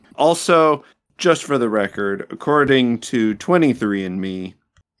Also, just for the record, according to 23andMe,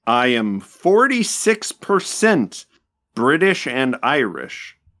 I am 46% British and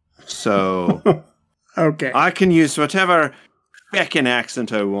Irish. So okay. I can use whatever feckin'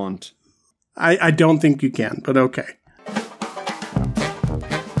 accent I want. I don't think you can, but okay.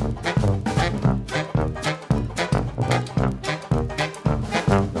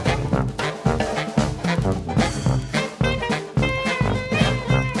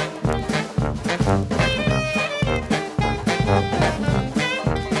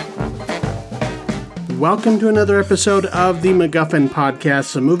 Welcome to another episode of the MacGuffin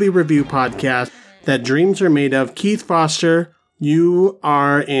Podcast, a movie review podcast that dreams are made of. Keith Foster, you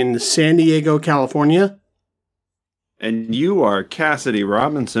are in San Diego, California. And you are Cassidy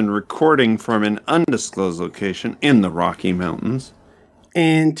Robinson, recording from an undisclosed location in the Rocky Mountains.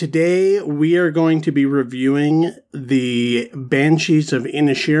 And today we are going to be reviewing the Banshees of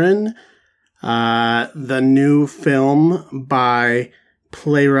Inisherin, the new film by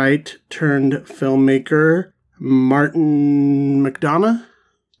playwright turned filmmaker Martin McDonagh.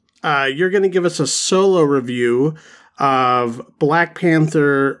 You're going to give us a solo review of Black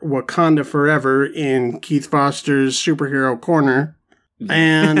Panther Wakanda Forever in Keith Foster's Superhero Corner.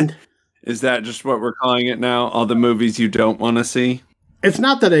 And is that just what we're calling it now? All the movies you don't want to see? It's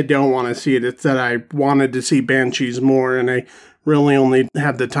not that I don't want to see it. It's that I wanted to see Banshees more, and I really only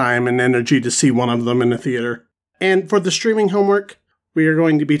had the time and energy to see one of them in the theater. And for the streaming homework, we are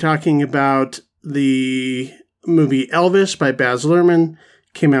going to be talking about the movie Elvis by Baz Luhrmann.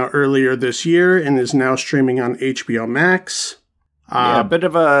 Came out earlier this year and is now streaming on HBO Max. A bit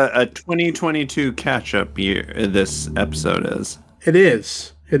of a 2022 catch-up year this episode is. It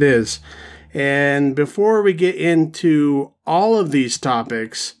is. It is. And before we get into all of these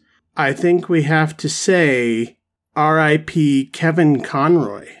topics, I think we have to say R.I.P. Kevin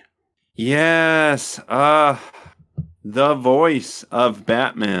Conroy. Yes. The voice of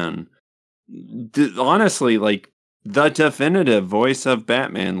Batman. Honestly, like, the definitive voice of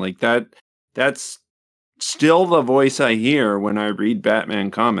Batman. Like, that's still the voice I hear when I read Batman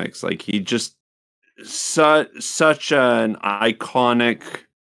comics. Like, he just such an iconic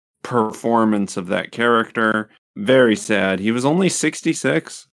performance of that character. Very sad. He was only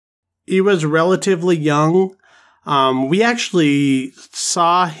 66. He was relatively young. We actually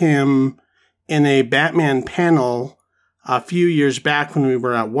saw him in a Batman panel a few years back when we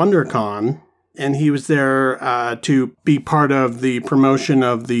were at WonderCon, and he was there to be part of the promotion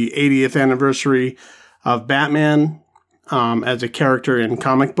of the 80th anniversary of Batman as a character in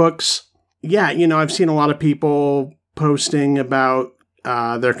comic books. Yeah, you know, I've seen a lot of people posting about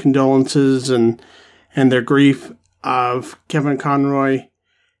their condolences and their grief of Kevin Conroy,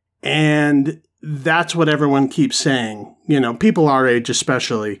 and that's what everyone keeps saying. You know, people our age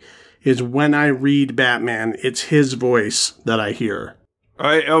especially, is when I read Batman, it's his voice that I hear.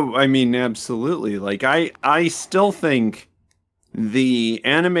 I mean, absolutely. Like, I still think the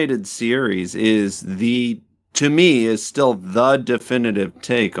animated series is to me, is still the definitive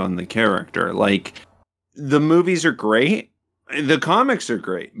take on the character. Like, the movies are great, the comics are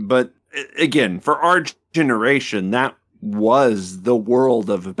great, but again, for our generation, that was the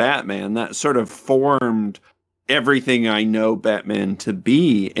world of Batman. That sort of formed everything I know Batman to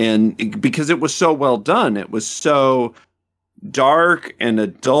be, and because it was so well done, it was so dark and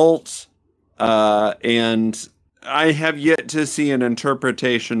adult, and I have yet to see an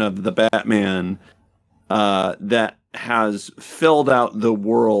interpretation of the Batman that has filled out the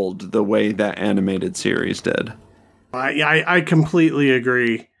world the way that animated series did. I completely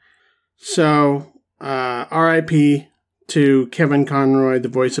agree. So, R.I.P. to Kevin Conroy, the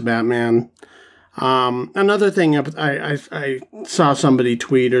voice of Batman. Another thing I saw somebody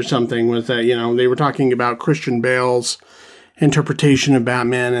tweet or something was that, you know, they were talking about Christian Bale's interpretation of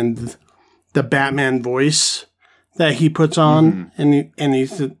Batman and the Batman voice that he puts on. Mm-hmm.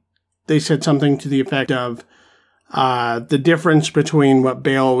 And they said something to the effect of the difference between what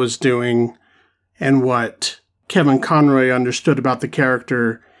Bale was doing and what Kevin Conroy understood about the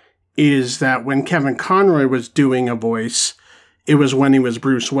character is that when Kevin Conroy was doing a voice, it was when he was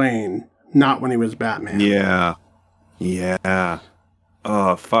Bruce Wayne, not when he was Batman. Yeah.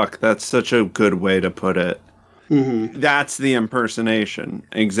 Oh, fuck. That's such a good way to put it. Mm-hmm. That's the impersonation.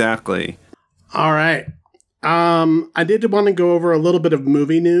 Exactly. All right. I did want to go over a little bit of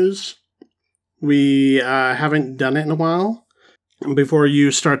movie news. We haven't done it in a while. Before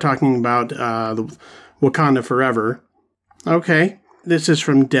you start talking about the Wakanda Forever. Okay. This is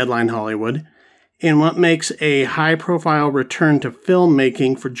from Deadline Hollywood. In what makes a high-profile return to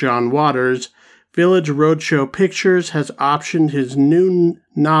filmmaking for John Waters, Village Roadshow Pictures has optioned his new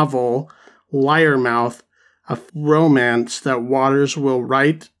novel, Liarmouth, a romance that Waters will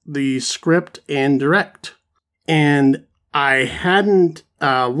write the script and direct. And I hadn't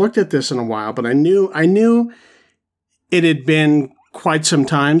looked at this in a while, but I knew it had been quite some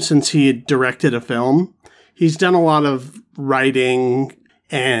time since he had directed a film. He's done a lot of writing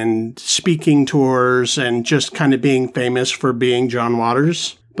and speaking tours and just kind of being famous for being John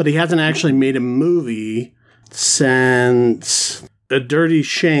Waters. But he hasn't actually made a movie since A Dirty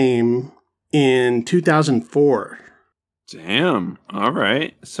Shame in 2004. Damn. All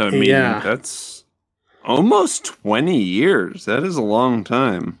right. So, I mean, that's almost 20 years. That is a long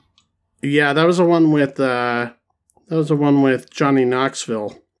time. Yeah, that was the one with Johnny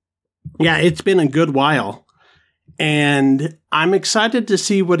Knoxville. Yeah, it's been a good while. And I'm excited to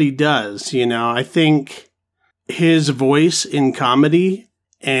see what he does. You know, I think his voice in comedy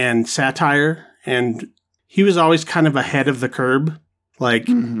and satire, and he was always kind of ahead of the curve. Like,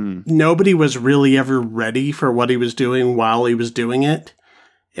 nobody was really ever ready for what he was doing while he was doing it.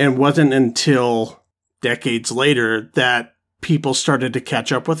 And it wasn't until decades later that people started to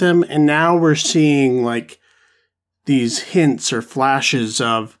catch up with him. And now we're seeing, like, these hints or flashes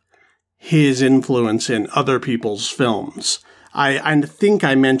of his influence in other people's films. I think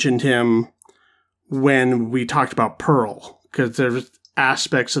I mentioned him when we talked about Pearl, because there's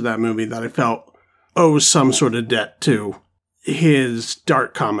aspects of that movie that I felt owes some sort of debt to his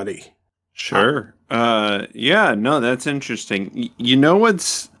dark comedy. Sure. Yeah, no, that's interesting. You know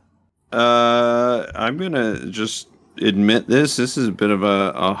what's... I'm going to just admit this. This is a bit of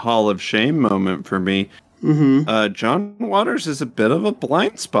a Hall of Shame moment for me. John Waters is a bit of a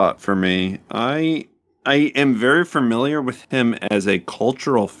blind spot for me. I am very familiar with him as a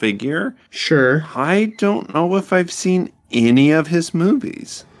cultural figure. Sure. I don't know if I've seen any of his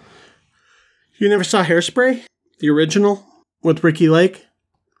movies. You never saw Hairspray? The original? With Ricky Lake?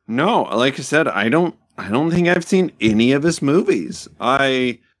 No, like I said, I don't think I've seen any of his movies.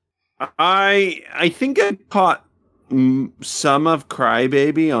 I think I caught some of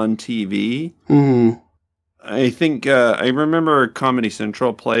Crybaby on TV. I think I remember Comedy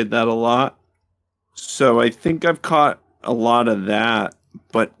Central played that a lot. So I think I've caught a lot of that,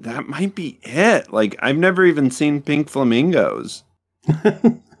 but that might be it. Like, I've never even seen Pink Flamingos.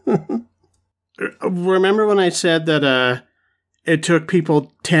 Remember when I said that it took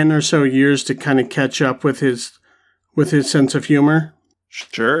people 10 or so years to kind of catch up with his sense of humor?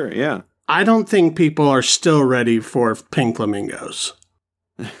 Sure, yeah. I don't think people are still ready for Pink Flamingos.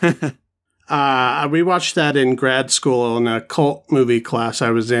 We watched that in grad school in a cult movie class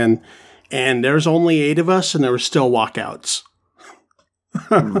I was in, and there's only 8 of us, and there were still walkouts.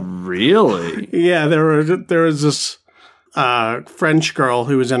 Really? Yeah, there was this French girl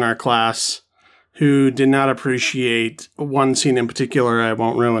who was in our class who did not appreciate one scene in particular. I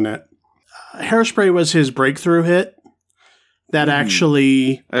won't ruin it. Hairspray was his breakthrough hit. That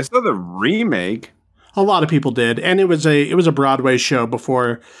actually... I saw the remake. A lot of people did, and it was a Broadway show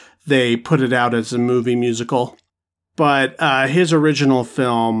before they put it out as a movie musical. But his original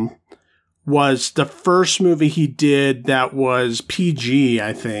film was the first movie he did that was PG,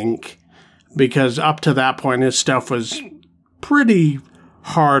 I think, because up to that point his stuff was pretty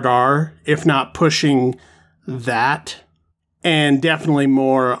hard R, if not pushing that, and definitely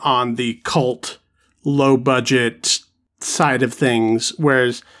more on the cult, low-budget side of things,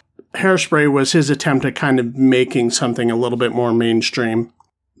 whereas Hairspray was his attempt at kind of making something a little bit more mainstream.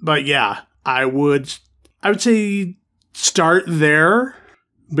 But yeah, I would say start there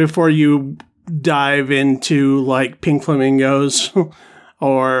before you dive into like Pink Flamingos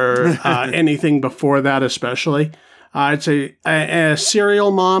or anything before that, especially. I'd say a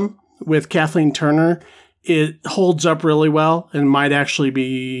Serial Mom with Kathleen Turner, it holds up really well and might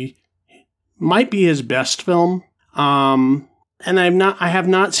be his best film. And I have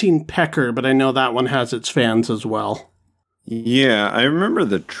not seen Pecker, but I know that one has its fans as well. Yeah, I remember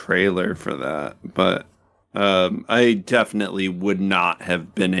the trailer for that, but I definitely would not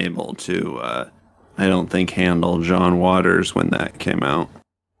have been able to, I don't think, handle John Waters when that came out.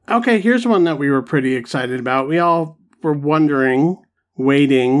 Okay, here's one that we were pretty excited about. We all were waiting.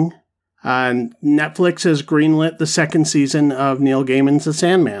 Netflix has greenlit the second season of Neil Gaiman's The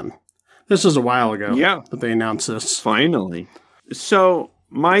Sandman. This was a while ago that they announced this. Finally. So,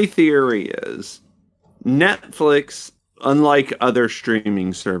 my theory is Netflix, unlike other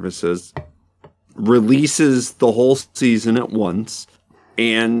streaming services, releases the whole season at once.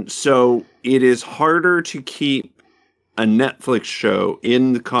 And so it is harder to keep a Netflix show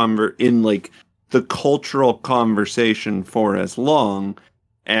in the cultural conversation for as long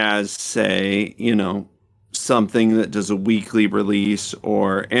as, say, something that does a weekly release,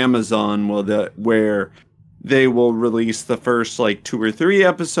 or Amazon where they will release the first like 2 or 3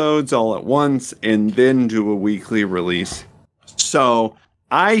 episodes all at once and then do a weekly release. So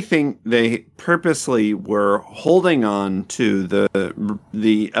I think they purposely were holding on to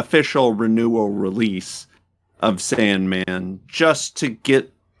the official renewal release of Sandman just to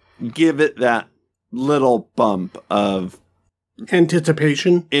give it that little bump of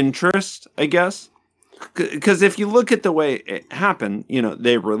anticipation, interest, I guess. Because if you look at the way it happened,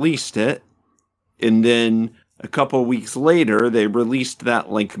 they released it, and then a couple weeks later they released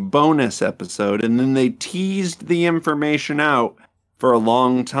that like bonus episode, and then they teased the information out for a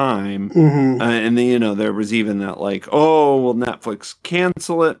long time. Mm-hmm. And then, there was even that like, oh, will Netflix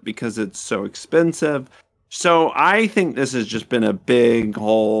cancel it because it's so expensive? So I think this has just been a big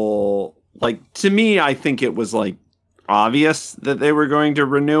whole, like, to me, I think it was like obvious that they were going to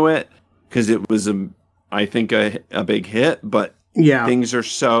renew it because it was I think a big hit, but yeah, things are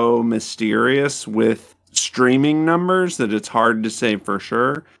so mysterious with streaming numbers that it's hard to say for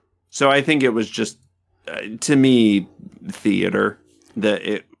sure. So I think it was just, to me, theater that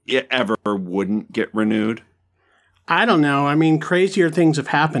it ever wouldn't get renewed. I don't know. I mean, crazier things have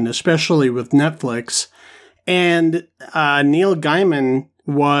happened, especially with Netflix. And Neil Gaiman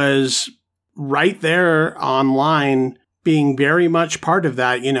was right there online, being very much part of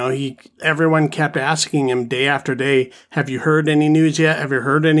that. Everyone kept asking him day after day, have you heard any news yet? Have you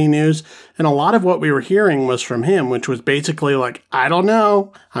heard any news? And a lot of what we were hearing was from him, which was basically like, I don't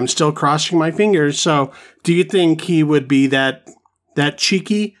know. I'm still crossing my fingers. So do you think he would be that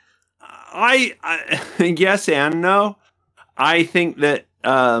cheeky? I yes and no. I think that,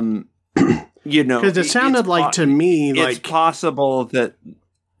 because it sounded like to me, it's possible that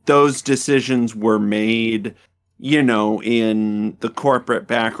those decisions were made, in the corporate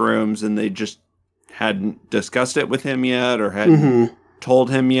back rooms, and they just hadn't discussed it with him yet or hadn't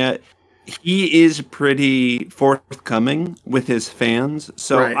told him yet. He is pretty forthcoming with his fans,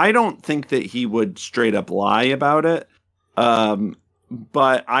 so right. I don't think that he would straight up lie about it.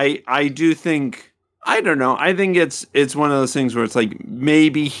 But I do think, I don't know, I think it's one of those things where it's like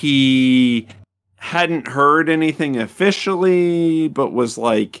maybe he hadn't heard anything officially, but was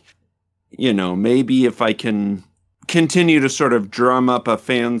like, maybe if I can continue to sort of drum up a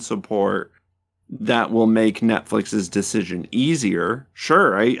fan support, that will make Netflix's decision easier.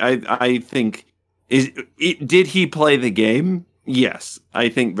 Sure, I think, did he play the game? Yes, I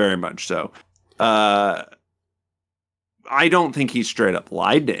think very much so. I don't think he straight up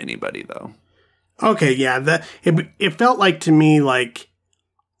lied to anybody, though. Okay, yeah, it felt like to me like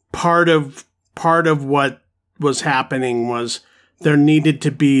part of what was happening was there needed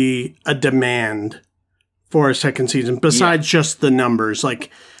to be a demand for a second season besides just the numbers. Like,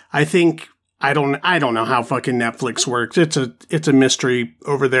 I think I don't know how fucking Netflix works. It's a mystery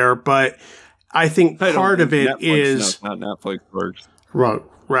over there, but I think part of it is how Netflix works.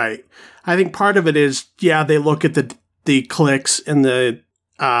 Right. I think part of it is, they look at the clicks and the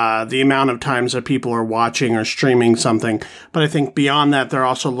amount of times that people are watching or streaming something. But I think beyond that, they're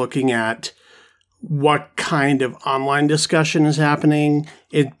also looking at what kind of online discussion is happening.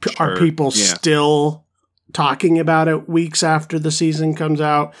 Are people still talking about it weeks after the season comes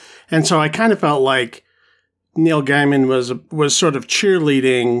out? And so I kind of felt like Neil Gaiman was sort of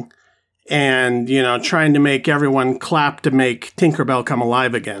cheerleading and, trying to make everyone clap to make Tinkerbell come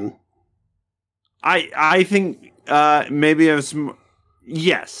alive again. I think maybe it was...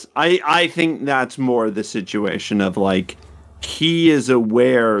 Yes, I think that's more the situation of like, he is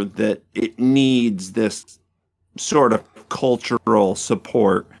aware that it needs this sort of cultural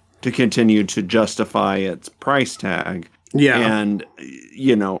support to continue to justify its price tag. Yeah. And,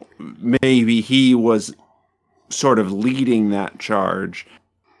 maybe he was sort of leading that charge.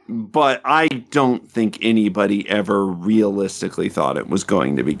 But I don't think anybody ever realistically thought it was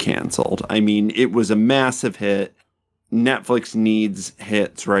going to be canceled. I mean, it was a massive hit. Netflix needs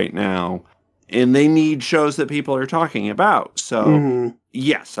hits right now, and they need shows that people are talking about. So,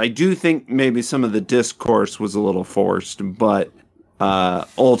 yes, I do think maybe some of the discourse was a little forced, but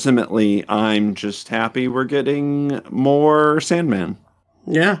ultimately, I'm just happy we're getting more Sandman.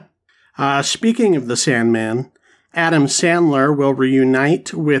 Yeah. Speaking of the Sandman, Adam Sandler will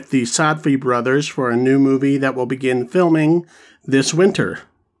reunite with the Safdie brothers for a new movie that will begin filming this winter.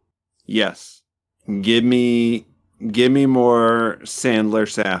 Yes. Give me more Sandler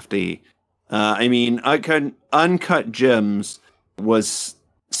Safdie. I mean, Uncut Gems was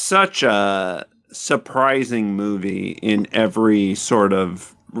such a surprising movie in every sort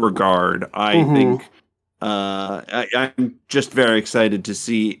of regard. I think I'm just very excited to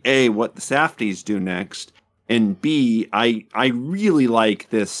see A, what the Safdies do next, and B, I really like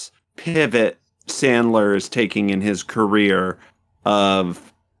this pivot Sandler is taking in his career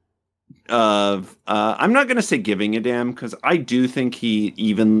of I'm not going to say giving a damn, because I do think he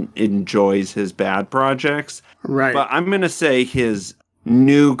even enjoys his bad projects. Right. But I'm going to say his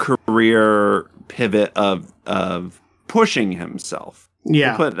new career pivot of pushing himself.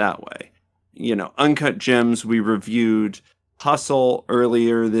 Yeah. We'll put it that way. You know, Uncut Gems, we reviewed. Hustle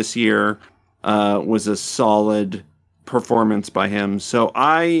earlier this year was a solid performance by him. So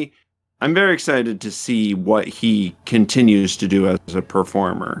I'm very excited to see what he continues to do as a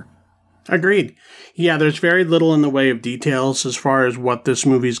performer. Agreed. Yeah, there's very little in the way of details as far as what this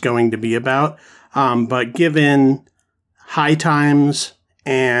movie's going to be about. But given High Times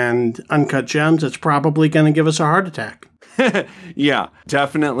and Uncut Gems, it's probably going to give us a heart attack. Yeah,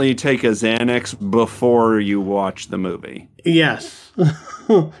 definitely take a Xanax before you watch the movie. Yes.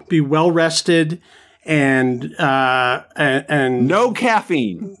 Be well rested and no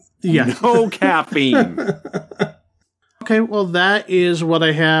caffeine. Yeah. No caffeine. Okay, well, that is what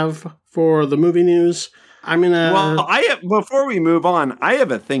I have for the movie news. I'm gonna. Well, before we move on, I have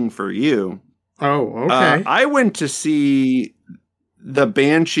a thing for you. Oh, okay. I went to see the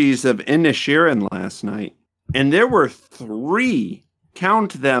Banshees of Inisherin last night, and there were 3,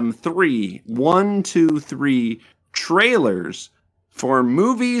 count them 3, 1, 2, 3 trailers for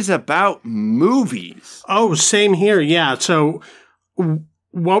movies about movies. Oh, same here. Yeah. So,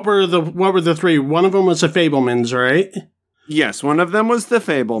 what were the 3? One of them was The Fabelmans, right? Yes, one of them was The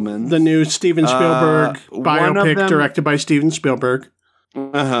Fabelmans. The new Steven Spielberg biopic directed by Steven Spielberg.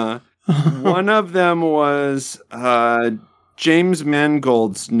 Uh-huh. One of them was James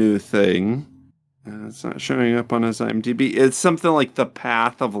Mangold's new thing. It's not showing up on his IMDb. It's something like The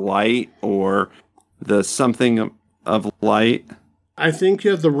Path of Light or The Something of Light. I think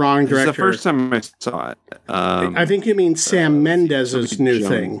you have the wrong director. It's the first time I saw it. I think you mean Sam Mendes's new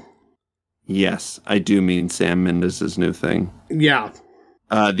thing. Yes, I do mean Sam Mendes's new thing. Yeah.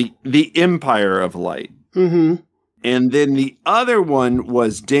 The Empire of Light. Mm-hmm. And then the other one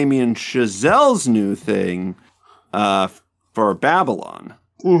was Damien Chazelle's new thing for Babylon.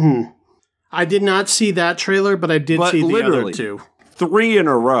 Mm-hmm. I did not see that trailer, but I did see the other 2. 3 in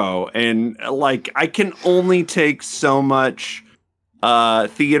a row. And, like, I can only take so much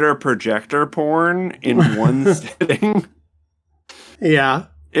theater projector porn in one sitting. Yeah.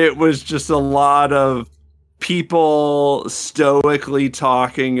 It was just a lot of people stoically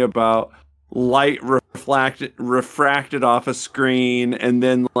talking about light refracted off a screen, and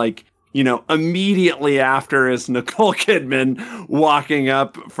then, like, you know, immediately after is Nicole Kidman walking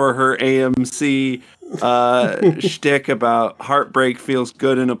up for her AMC shtick about heartbreak feels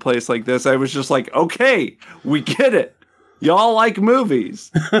good in a place like this. I was just like, okay, we get it. Y'all like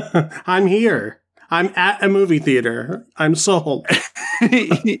movies. I'm here. I'm at a movie theater. I'm sold.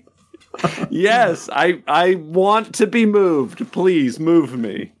 Yes, I want to be moved. Please move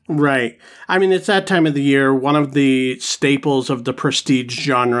me. Right. I mean, it's that time of the year. One of the staples of the prestige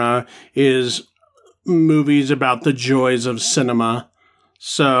genre is movies about the joys of cinema.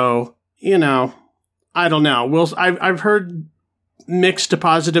 So, you know, I don't know. I've heard mixed to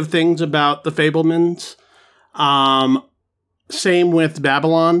positive things about The Fabelmans. Same with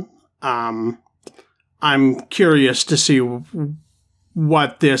Babylon. I'm curious to see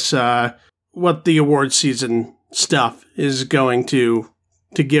what the award season stuff is going to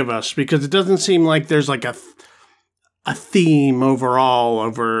give us, because it doesn't seem like there's like a theme overall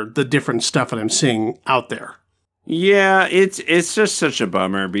over the different stuff that I'm seeing out there. Yeah, it's just such a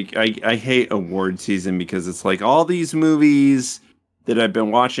bummer. I hate award season because it's like all these movies that I've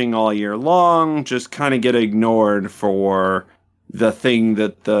been watching all year long just kind of get ignored for the thing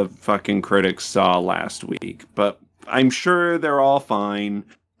that the fucking critics saw last week. But I'm sure they're all fine.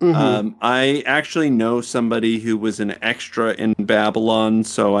 Mm-hmm. I actually know somebody who was an extra in Babylon,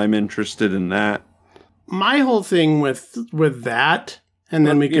 so I'm interested in that. My whole thing with that, and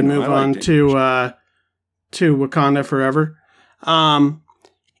then we can move on to Wakanda Forever,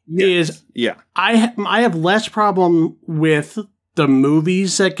 is I have less problem with the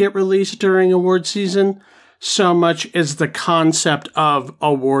movies that get released during award season so much as the concept of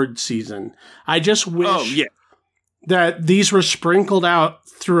award season. I just wish that these were sprinkled out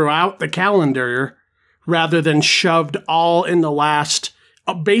throughout the calendar rather than shoved all in the last,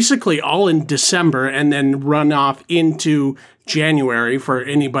 basically all in December, and then run off into January for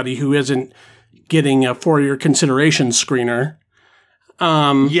anybody who isn't getting a for your consideration screener.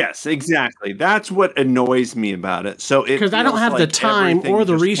 Yes, exactly. That's what annoys me about it. So because I don't have the time or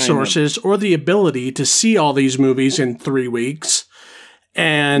the resources or the ability to see all these movies in 3 weeks.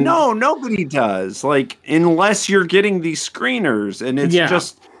 And no, nobody does. Like, unless you're getting these screeners, and it's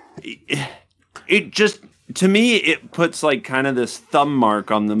just to me, it puts like kind of this thumb mark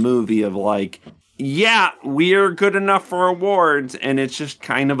on the movie of like, yeah, we are good enough for awards, and it's just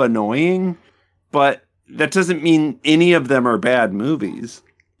kind of annoying. But that doesn't mean any of them are bad movies.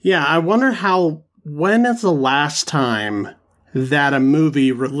 Yeah, I wonder when is the last time that a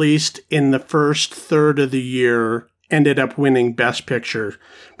movie released in the first third of the year ended up winning Best Picture?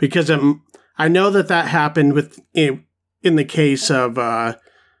 Because I know that happened in the case of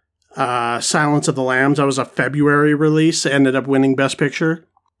Silence of the Lambs. That was a February release, ended up winning Best Picture.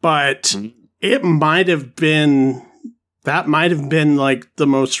 But it might have been like the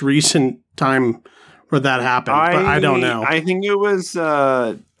most recent time where that happened, but I don't know. I think it was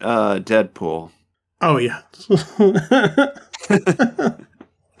Deadpool. Oh, yeah.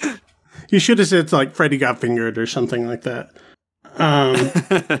 You should have said like Freddy Got Fingered or something like that.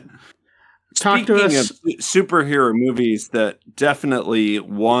 Talk to us. Speaking of superhero movies that definitely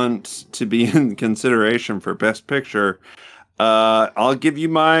want to be in consideration for Best Picture, I'll give you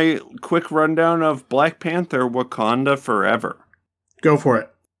my quick rundown of Black Panther: Wakanda Forever. Go for it.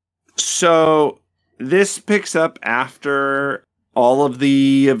 So this picks up after all of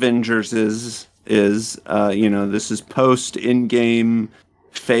the Avengers this is post in-game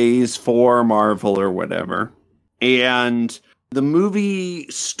phase 4 Marvel or whatever. And the movie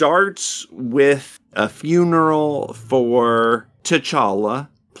starts with a funeral for T'Challa,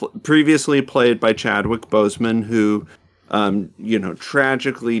 previously played by Chadwick Boseman, who,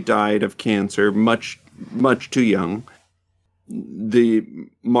 tragically died of cancer much, much too young. The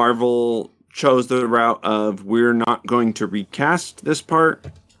Marvel chose the route of, we're not going to recast this part.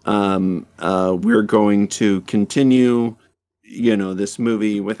 We're going to continue, this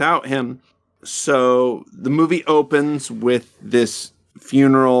movie without him. So the movie opens with this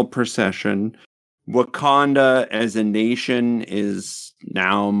funeral procession. Wakanda as a nation is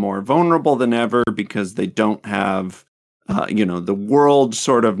now more vulnerable than ever because they don't have, the world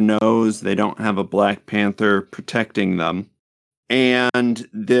sort of knows they don't have a Black Panther protecting them. And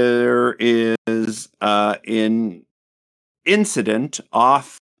there is an incident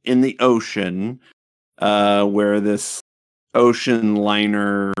off in the ocean where this ocean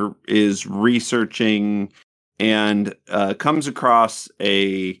liner is researching and comes across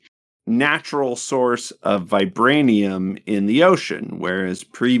a natural source of vibranium in the ocean, whereas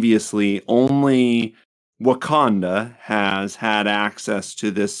previously only Wakanda has had access to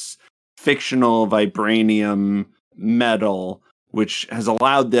this fictional vibranium metal, which has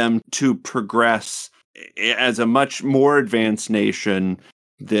allowed them to progress as a much more advanced nation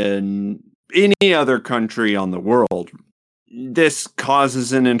than any other country on the world. This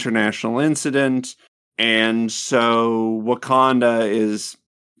causes an international incident, and so Wakanda is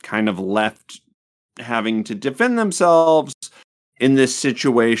kind of left having to defend themselves in this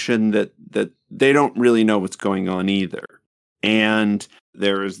situation that they don't really know what's going on either. And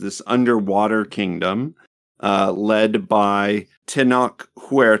there is this underwater kingdom led by Tenoch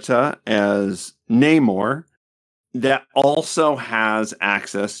Huerta as Namor that also has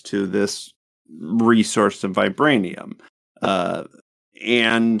access to this resource of vibranium.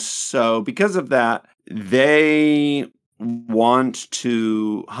 And so because of that, they want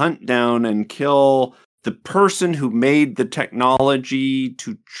to hunt down and kill the person who made the technology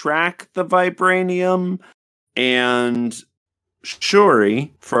to track the vibranium. And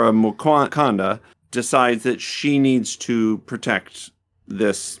Shuri from Wakanda decides that she needs to protect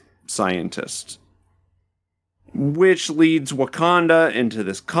this scientist, which leads Wakanda into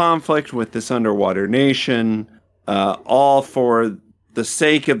this conflict with this underwater nation, all for the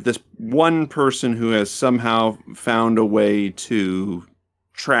sake of this one person who has somehow found a way to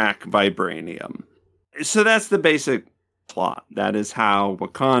track vibranium. So that's the basic plot. That is how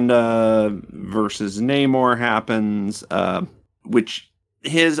Wakanda versus Namor happens, which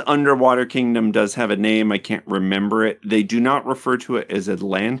his underwater kingdom does have a name. I can't remember it. They do not refer to it as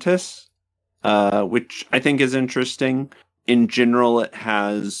Atlantis, which I think is interesting. In general, it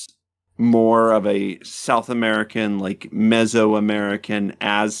has more of a South American, like Mesoamerican,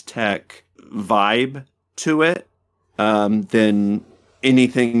 Aztec vibe to it than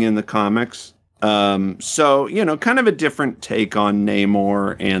anything in the comics. So, kind of a different take on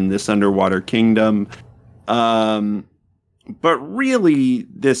Namor and this underwater kingdom. But really,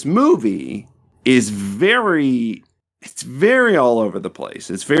 this movie is very all over the place.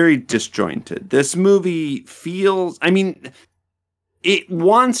 It's very disjointed. This movie feels, it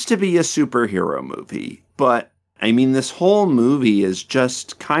wants to be a superhero movie, but I mean, this whole movie is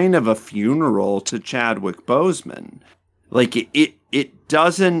just kind of a funeral to Chadwick Boseman. Like it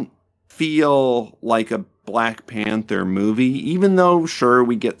doesn't feel like a Black Panther movie, even though sure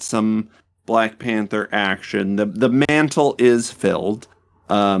we get some Black Panther action. The mantle is filled,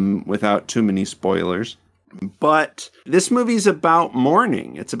 without too many spoilers. But this movie's about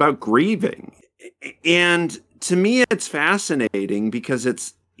mourning. It's about grieving. And to me, it's fascinating because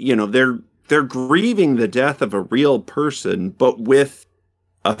it's, they're grieving the death of a real person, but with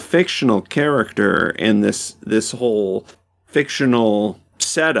a fictional character and this whole fictional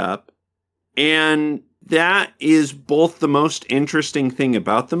setup. And that is both the most interesting thing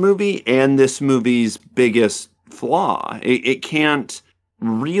about the movie and this movie's biggest flaw. It can't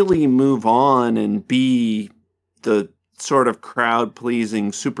really move on and be the sort of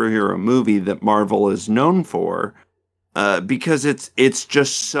crowd-pleasing superhero movie that Marvel is known for, because it's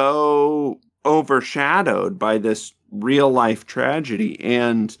just so overshadowed by this real-life tragedy.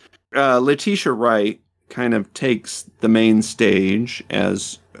 And Letitia Wright kind of takes the main stage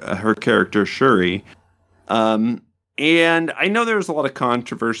as her character Shuri. And I know there was a lot of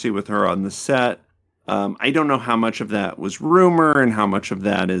controversy with her on the set. I don't know how much of that was rumor and how much of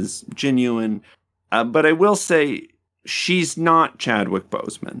that is genuine. But I will say she's not Chadwick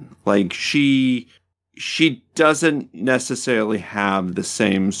Boseman. Like she doesn't necessarily have the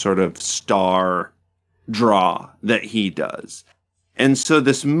same sort of star draw that he does. And so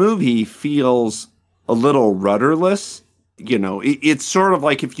this movie feels a little rudderless. It's sort of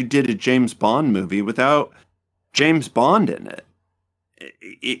like if you did a James Bond movie without James Bond in it.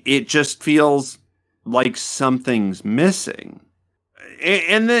 It just feels like something's missing.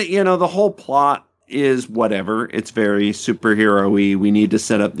 And the whole plot is whatever. It's very superhero-y. We need to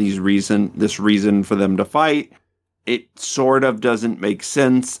set up this reason for them to fight. It sort of doesn't make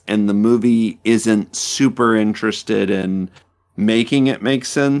sense, and the movie isn't super interested in making it make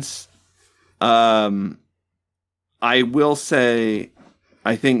sense. I will say,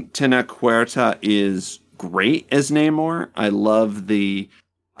 I think Tenoch Huerta is great as Namor. I love the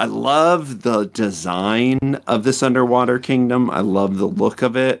design of this underwater kingdom. I love the look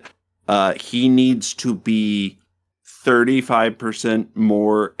of it. He needs to be 35%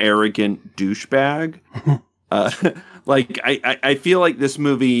 more arrogant douchebag. I feel like this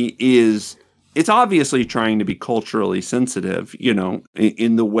movie it's obviously trying to be culturally sensitive,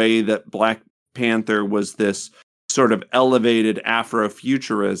 in the way that Black Panther was this sort of elevated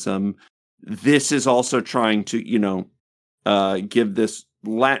Afrofuturism. This is also trying to, give this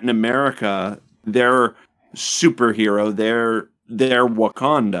Latin America their superhero, their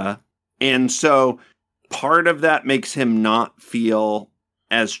Wakanda. And so part of that makes him not feel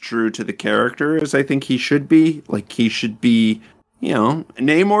as true to the character as I think he should be. Like he should be,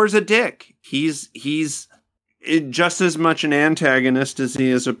 Namor's a dick. He's just as much an antagonist as he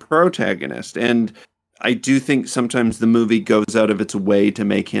is a protagonist. And I do think sometimes the movie goes out of its way to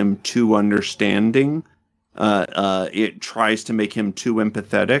make him too understanding. It tries to make him too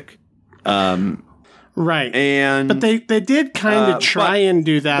empathetic. Right. But they did kind of try and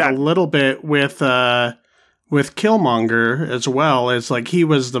do that a little bit with Killmonger as well, as like he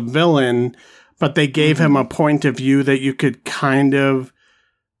was the villain, but they gave him a point of view that you could kind of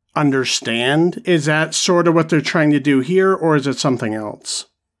understand. Is that sort of what they're trying to do here, or is it something else?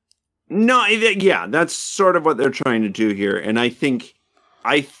 No, that's sort of what they're trying to do here, and I think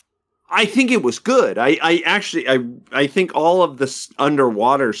it was good. I think all of this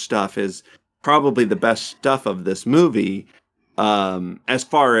underwater stuff is probably the best stuff of this movie, as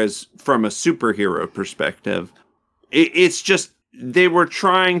far as from a superhero perspective. It's just they were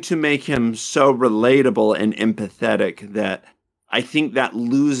trying to make him so relatable and empathetic that I think that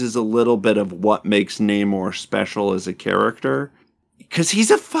loses a little bit of what makes Namor special as a character, because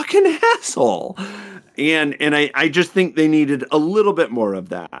he's a fucking asshole. And I just think they needed a little bit more of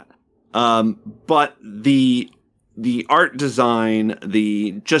that. But the art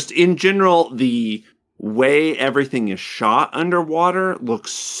design, just in general, the way everything is shot underwater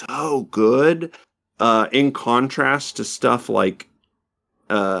looks so good, in contrast to stuff like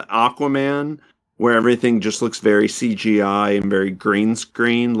Aquaman, where everything just looks very CGI and very green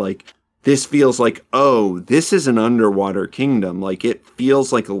screen. Like, this feels like, this is an underwater kingdom. Like, it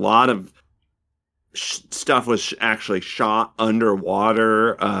feels like a lot of stuff was actually shot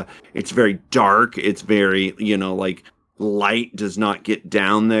underwater. It's very dark. It's very, like light does not get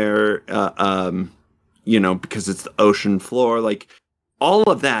down there, because it's the ocean floor. Like, all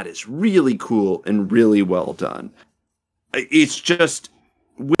of that is really cool and really well done. It's just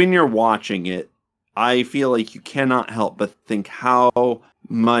when you're watching it, I feel like you cannot help but think how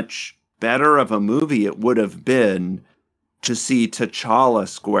much better of a movie it would have been to see T'Challa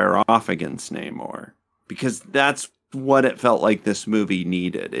square off against Namor, because that's what it felt like this movie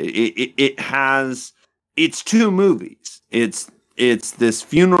needed. It's two movies. It's this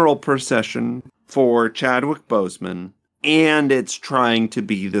funeral procession for Chadwick Boseman, and it's trying to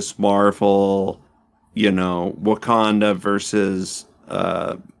be this Marvel, Wakanda versus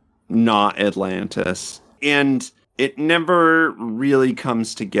not Atlantis. And it never really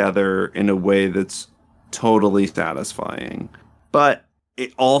comes together in a way that's totally satisfying. But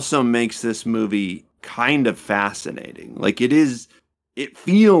it also makes this movie kind of fascinating. Like, it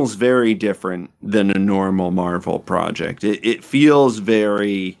feels very different than a normal Marvel project. It feels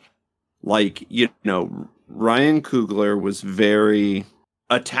very like, Ryan Coogler was very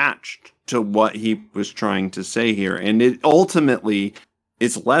attached to what he was trying to say here. And it ultimately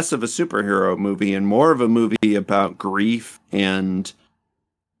is less of a superhero movie and more of a movie about grief and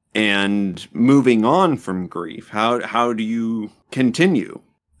moving on from grief. How do you continue?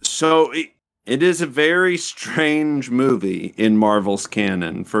 So it is a very strange movie in Marvel's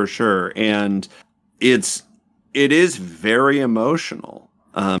canon, for sure. And it is very emotional,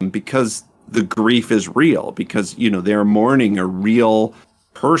 because the grief is real, because, they're mourning a real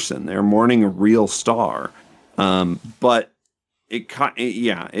person. They're mourning a real star. But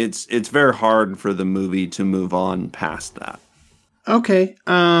it's very hard for the movie to move on past that. Okay.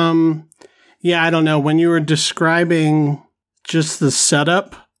 Yeah, I don't know. When you were describing just the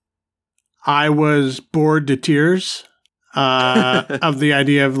setup, I was bored to tears of the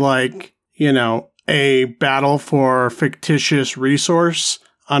idea of, like, a battle for fictitious resource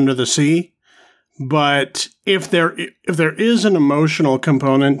under the sea. But if there is an emotional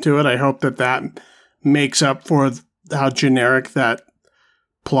component to it, I hope that makes up for how generic that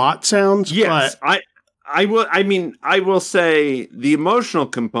plot sounds. Yes, but I will say the emotional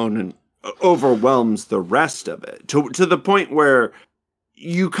component overwhelms the rest of it to the point where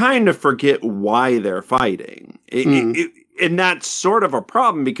you kind of forget why they're fighting. And that's sort of a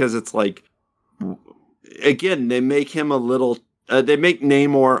problem, because it's like, again, they make him they make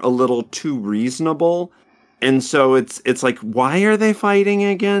Namor a little too reasonable. And so it's like, why are they fighting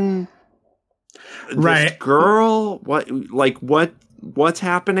again? Right. This girl? What's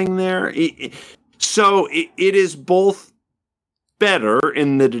happening there? So it is both better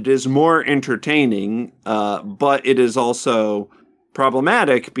in that it is more entertaining, but it is also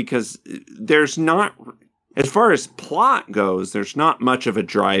problematic because there's not, as far as plot goes, there's not much of a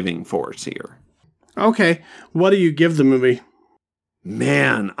driving force here. Okay. What do you give the movie?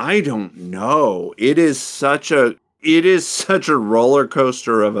 Man, I don't know. It is such a roller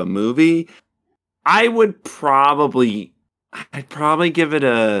coaster of a movie. I'd probably give it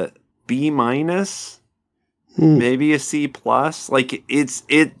a B-, maybe a C+. Like,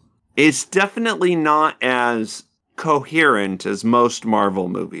 it's definitely not as coherent as most Marvel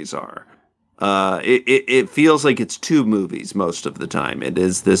movies are. It feels like it's two movies most of the time. It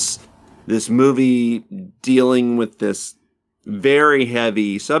is this movie dealing with this very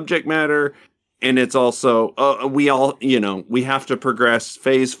heavy subject matter, and it's also we have to progress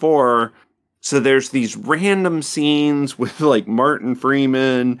phase 4. So there's these random scenes with, like, Martin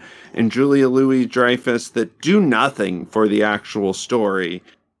Freeman and Julia Louis-Dreyfus that do nothing for the actual story.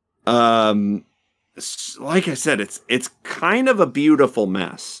 Like I said, it's kind of a beautiful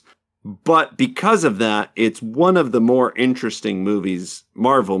mess. But because of that, it's one of the more interesting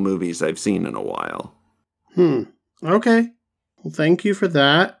Marvel movies I've seen in a while. Okay. Well, thank you for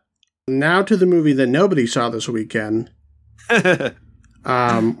that. Now to the movie that nobody saw this weekend.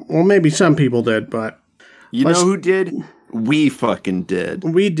 Well, maybe some people did, but... You know who did? We fucking did.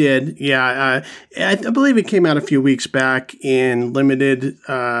 We did, yeah. I believe it came out a few weeks back in limited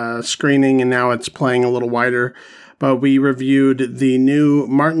screening, and now it's playing a little wider. But we reviewed the new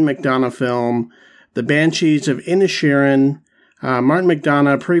Martin McDonagh film, The Banshees of Inisherin. Martin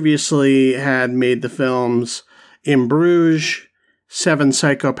McDonagh previously had made the films In Bruges, Seven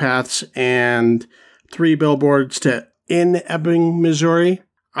Psychopaths, and 3 Billboards in Ebbing, Missouri.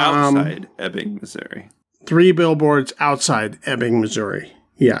 Outside Ebbing, Missouri. 3 Billboards outside Ebbing, Missouri.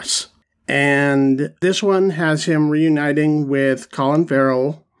 Yes. And this one has him reuniting with Colin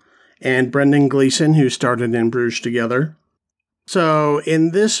Farrell and Brendan Gleeson, who started In Bruges together. So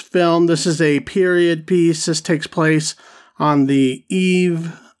in this film, this is a period piece. This takes place on the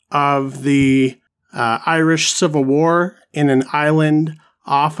eve of the Irish Civil War in an island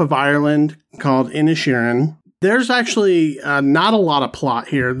off of Ireland called Inisherin. There's actually not a lot of plot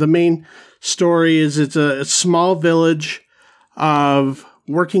here. The main story is it's a small village of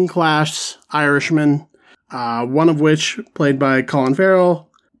working class Irishmen, one of which played by Colin Farrell,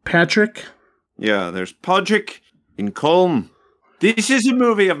 Patrick. Yeah, there's Podrick in Colm. This is a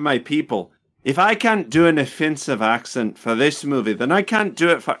movie of my people. If I can't do an offensive accent for this movie, then I can't do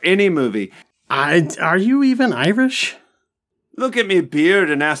it for any movie. Are you even Irish? Look at me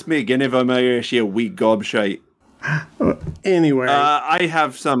beard and ask me again if I'm Irish, you wee gobshite. Anyway. I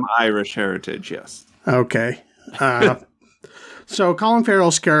have some Irish heritage, yes. Okay. So Colin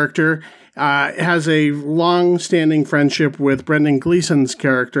Farrell's character has a long-standing friendship with Brendan Gleeson's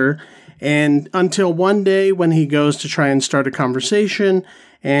character, and until one day when he goes to try and start a conversation,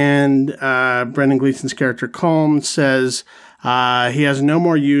 and Brendan Gleeson's character Colm says he has no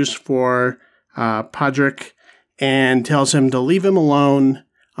more use for Podrick and tells him to leave him alone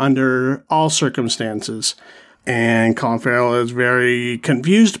under all circumstances. And Colin Farrell is very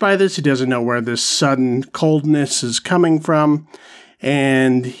confused by this. He doesn't know where this sudden coldness is coming from.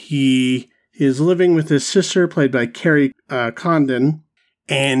 And he is living with his sister, played by Kerry Condon.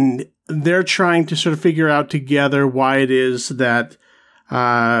 And they're trying to sort of figure out together why it is that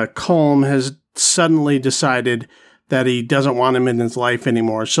Colm has suddenly decided that he doesn't want him in his life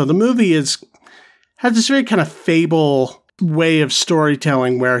anymore. So the movie has this very kind of fable way of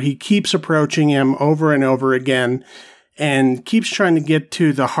storytelling where he keeps approaching him over and over again and keeps trying to get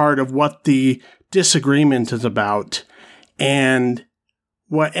to the heart of what the disagreement is about. And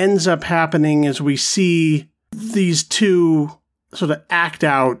what ends up happening is we see these two sort of act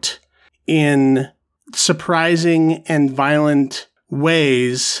out in surprising and violent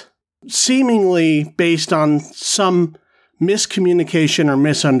ways, seemingly based on some miscommunication or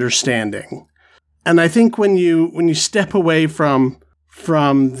misunderstanding. And I think when you step away from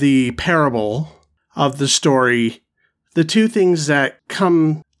the parable of the story, the two things that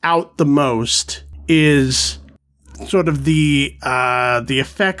come out the most is sort of the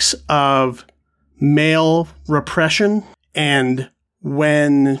effects of male repression, and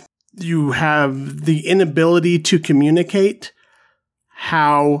when you have the inability to communicate,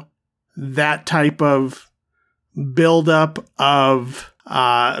 how that type of buildup of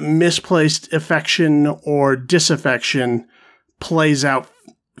misplaced affection or disaffection plays out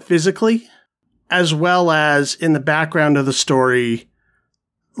physically, as well as in the background of the story,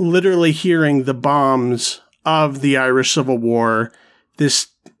 literally hearing the bombs of the Irish Civil War. This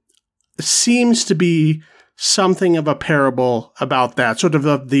seems to be something of a parable about that, sort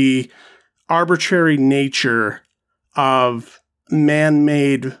of the arbitrary nature of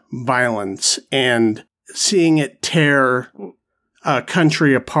man-made violence and seeing it tear a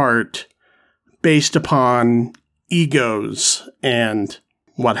country apart based upon egos and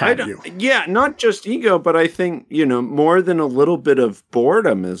what have you. Yeah, not just ego, but I think, more than a little bit of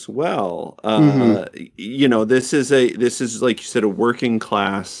boredom as well. This is like you said, a working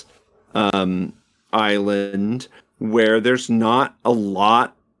class island where there's not a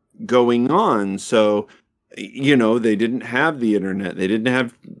lot going on. So, they didn't have the internet. They didn't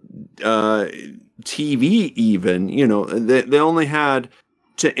have TV even, they only had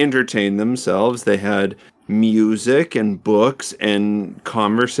to entertain themselves. They had music and books and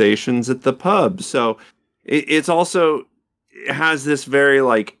conversations at the pub. So it has this very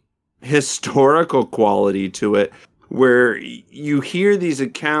like historical quality to it where you hear these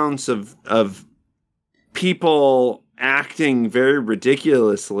accounts of people acting very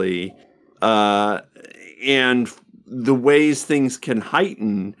ridiculously and the ways things can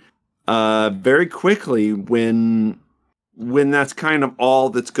heighten very quickly when that's kind of all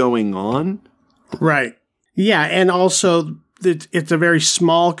that's going on. Right. Yeah, and also it's a very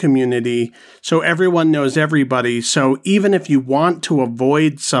small community, so everyone knows everybody. So even if you want to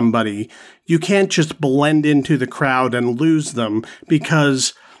avoid somebody, you can't just blend into the crowd and lose them,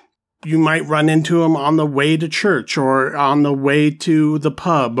 because you might run into them on the way to church or on the way to the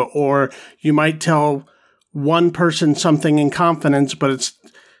pub, or you might tell one person something in confidence, but it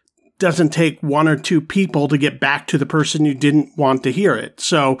doesn't take one or two people to get back to the person you didn't want to hear it.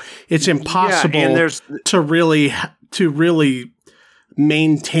 So it's impossible to really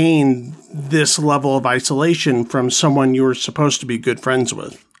maintain this level of isolation from someone you were supposed to be good friends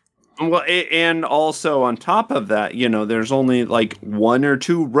with. Well, and also on top of that, there's only like one or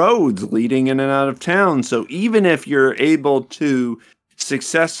two roads leading in and out of town. So even if you're able to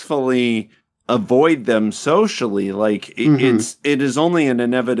successfully avoid them socially, like it is only an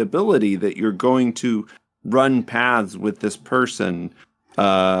inevitability that you're going to run paths with this person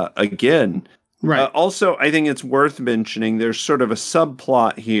again. Right. Also, I think it's worth mentioning there's sort of a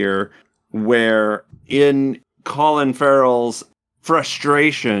subplot here where in Colin Farrell's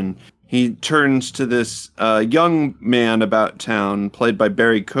frustration, he turns to this young man about town, played by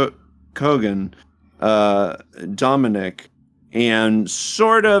Barry Cogan, Dominic, and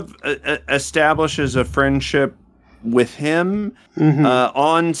sort of establishes a friendship with him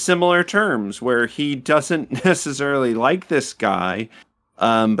on similar terms, where he doesn't necessarily like this guy,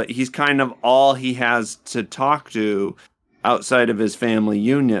 but he's kind of all he has to talk to outside of his family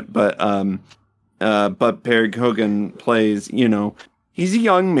unit. But Barry Cogan plays, he's a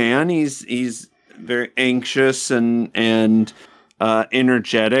young man. He's very anxious and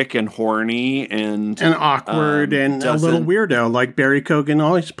energetic and horny and awkward and a little weirdo, like Barry Cogan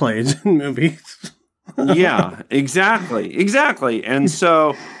always plays in movies. Yeah, exactly. And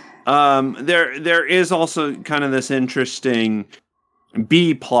so there is also kind of this interesting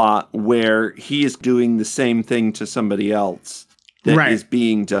B plot where he is doing the same thing to somebody else that is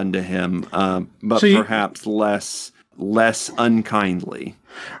being done to him, but so perhaps less unkindly.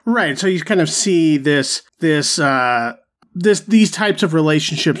 Right. So you kind of see these types of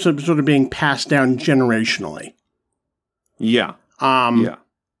relationships sort of being passed down generationally. Yeah.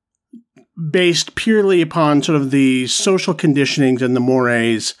 Based purely upon sort of the social conditionings and the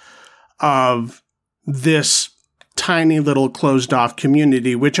mores of this tiny little closed off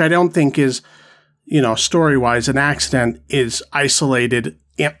community, which I don't think is, story-wise an accident, is isolated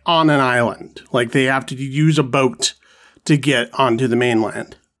on an island. Like they have to use a boat to get onto the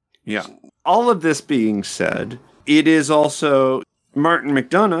mainland. Yeah. All of this being said, it is also Martin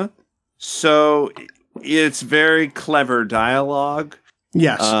McDonagh, so it's very clever dialogue.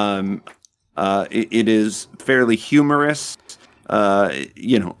 Yes. It is fairly humorous.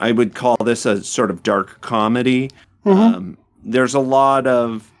 I would call this a sort of dark comedy. There's a lot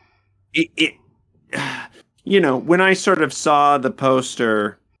of when I sort of saw the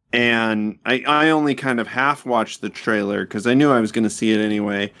poster, and I only kind of half watched the trailer because I knew I was going to see it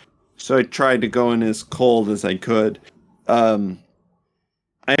anyway. So I tried to go in as cold as I could. I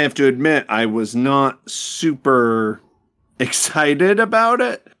have to admit, I was not super excited about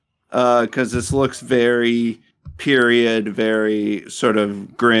it. Because this looks very period, very sort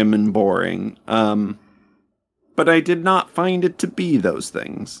of grim and boring. But I did not find it to be those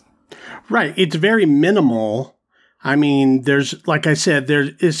things. Right. It's very minimal. I mean, there's, like I said,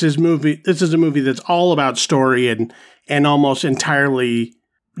 this is a movie that's all about story and almost entirely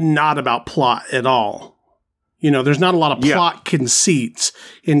not about plot at all. There's not a lot of plot conceits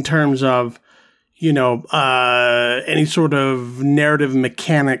in terms of, any sort of narrative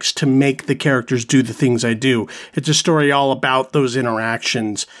mechanics to make the characters do the things I do. It's a story all about those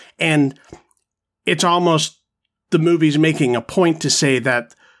interactions. And it's almost the movie's making a point to say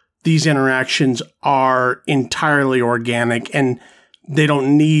that these interactions are entirely organic and they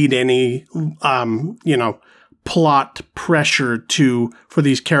don't need any, plot pressure for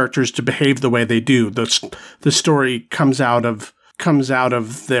these characters to behave the way they do. The story comes out of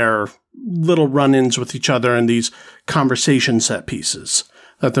their little run-ins with each other and these conversation set pieces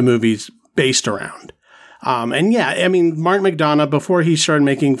that the movie's based around. Martin McDonagh, before he started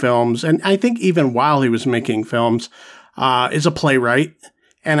making films, and I think even while he was making films, is a playwright.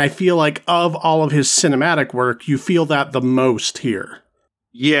 And I feel like of all of his cinematic work, you feel that the most here.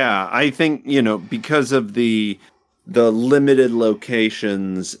 Yeah, I think, because of the limited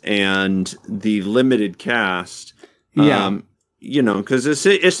locations and the limited cast. Yeah. Because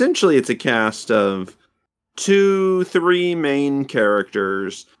essentially it's a cast of 2-3 main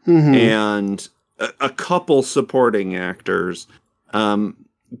characters and a couple supporting actors.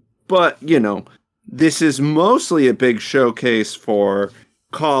 But, this is mostly a big showcase for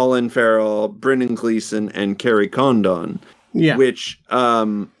Colin Farrell, Brendan Gleeson, and Kerry Condon. Yeah. Which,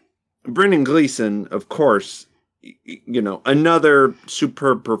 Brendan Gleeson, of course, another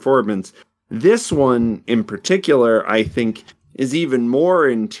superb performance. This one in particular, I think, is even more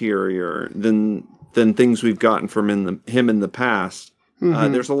interior than things we've gotten from him in the past.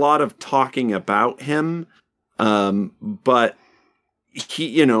 There's a lot of talking about him, but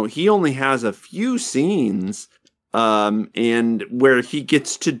he only has a few scenes, and where he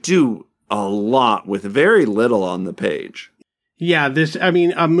gets to do a lot with very little on the page. Yeah,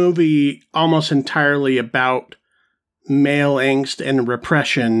 a movie almost entirely about male angst and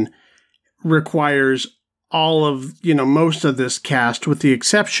repression requires all of, most of this cast, with the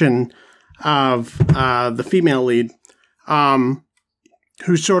exception of the female lead,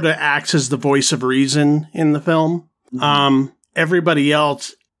 who sort of acts as the voice of reason in the film. Everybody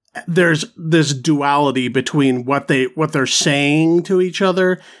else, there's this duality between what they're saying to each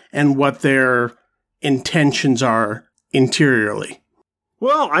other and what their intentions are interiorly.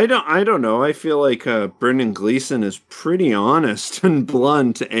 Well, I don't know. I feel like Brendan Gleeson is pretty honest and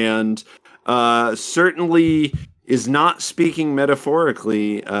blunt, and certainly is not speaking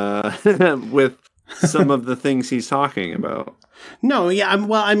metaphorically with some of the things he's talking about. No, yeah,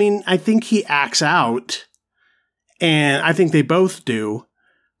 well, I mean, I think he acts out, and I think they both do,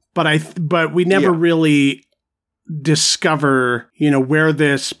 but we never really discover, where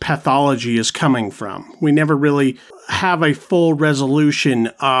this pathology is coming from. We never really have a full resolution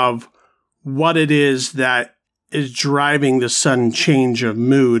of what it is that is driving the sudden change of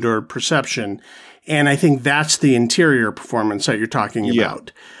mood or perception. And I think that's the interior performance that you're talking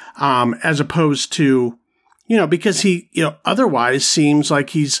about. As opposed to, because he, otherwise seems like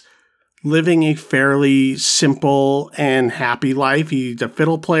he's living a fairly simple and happy life. He's a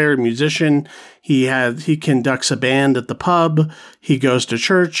fiddle player, musician. He conducts a band at the pub. He goes to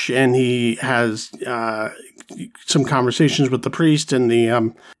church, and he has some conversations with the priest in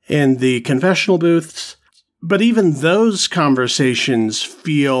the confessional booths. But even those conversations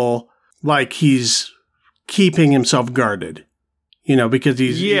feel like he's keeping himself guarded. Because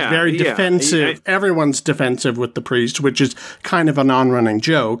he's very defensive. Everyone's defensive with the priest, which is kind of a non-running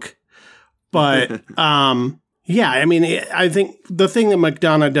joke. But, I mean, I think the thing that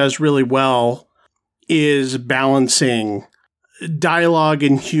McDonagh does really well is balancing dialogue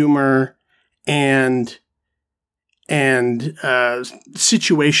and humor and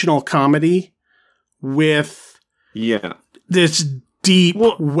situational comedy with this deep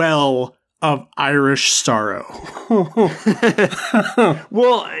well of Irish sorrow.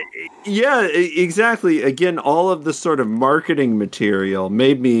 Well, yeah, exactly. Again, all of the sort of marketing material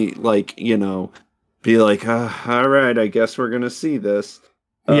made me be like, all right, I guess we're going to see this.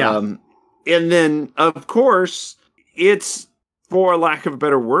 And then, of course, it's, for lack of a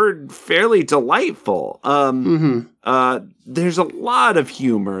better word, fairly delightful. There's a lot of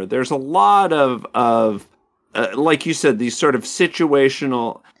humor. There's a lot of like you said, these sort of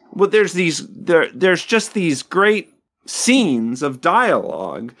situational. Well, there's just these great scenes of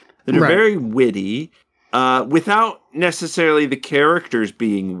dialogue that are very witty, without necessarily the characters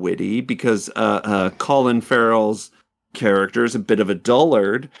being witty, because Colin Farrell's character is a bit of a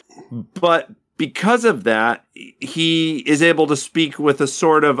dullard, but because of that, he is able to speak with a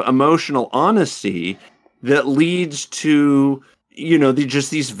sort of emotional honesty that leads to,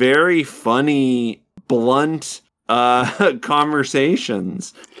 just these very funny, blunt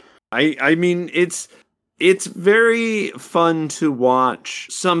conversations. I mean, it's very fun to watch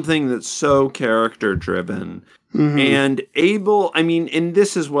something that's so character driven and able, and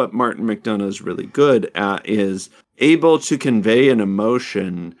this is what Martin McDonagh is really good at, is able to convey an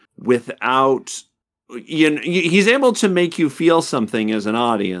emotion without, he's able to make you feel something as an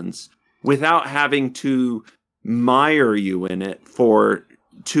audience without having to mire you in it for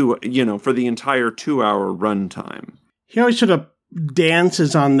the entire 2-hour runtime. He always sort of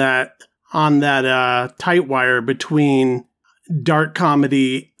dances on that tight wire between dark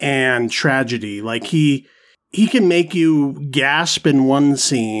comedy and tragedy. Like he can make you gasp in one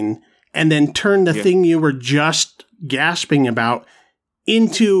scene and then turn the thing you were just gasping about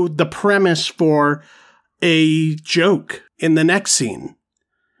into the premise for a joke in the next scene.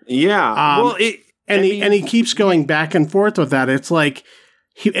 Yeah. He keeps going back and forth with that. It's like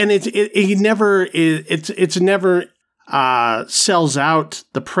he never sells out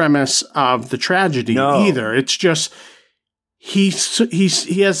the premise of the tragedy either. It's just he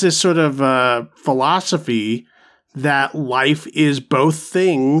has this sort of philosophy that life is both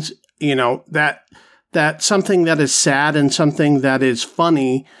things. That something that is sad and something that is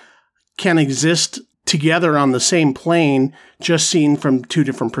funny can exist together on the same plane, just seen from two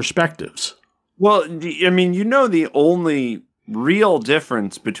different perspectives. Well, the only real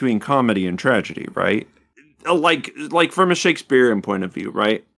difference between comedy and tragedy, right? Like from a Shakespearean point of view,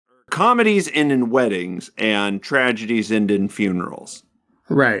 right? Comedies end in weddings and tragedies end in funerals.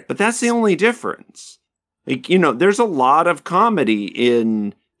 Right. But that's the only difference. There's a lot of comedy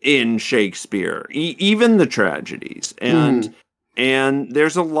in Shakespeare, even the tragedies. And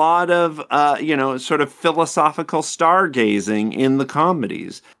there's a lot of, sort of philosophical stargazing in the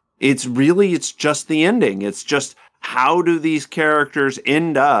comedies. It's just the ending. It's just, how do these characters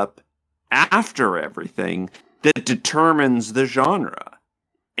end up after everything that determines the genre?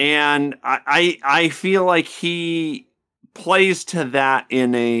 And I feel like he plays to that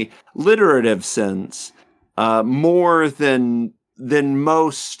in a literative sense more than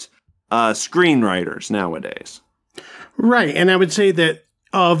most screenwriters nowadays. Right. And I would say that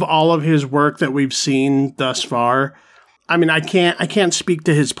of all of his work that we've seen thus far, I can't speak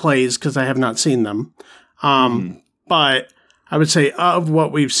to his plays because I have not seen them. But I would say of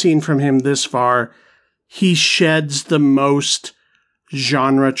what we've seen from him this far, he sheds the most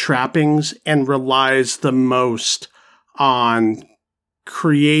genre trappings and relies the most on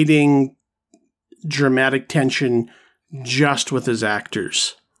creating dramatic tension just with his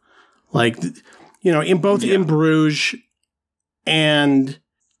actors. Like, in both In Bruges and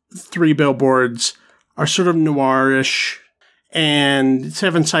Three Billboards are sort of noirish, and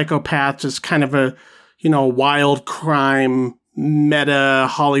Seven Psychopaths is kind of a, wild crime, meta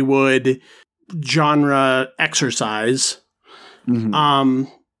Hollywood genre exercise. Mm-hmm.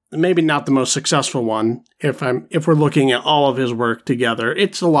 Maybe not the most successful one if we're looking at all of his work together.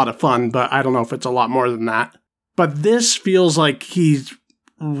 It's a lot of fun, but I don't know if it's a lot more than that. But this feels like he's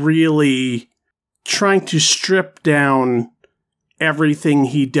really trying to strip down everything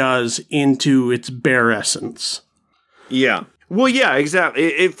he does into its bare essence. Yeah. Well, yeah, exactly.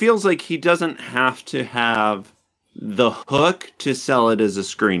 It feels like he doesn't have to have the hook to sell it as a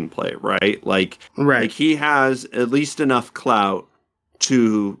screenplay, right? Like he has at least enough clout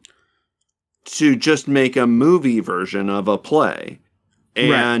to just make a movie version of a play.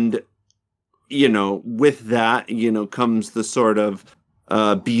 And, with that, comes the sort of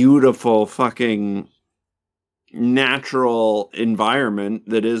beautiful fucking natural environment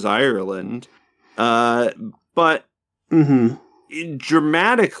that is Ireland. But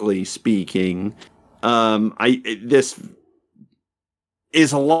dramatically speaking, this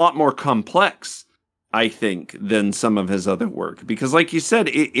is a lot more complex, I think, than some of his other work. Because like you said,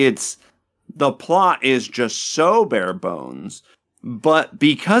 it's the plot is just so bare bones. But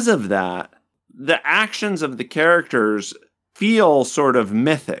because of that, the actions of the characters feel sort of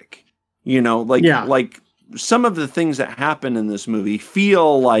mythic. Like some of the things that happen in this movie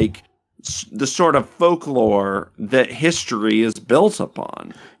feel like the sort of folklore that history is built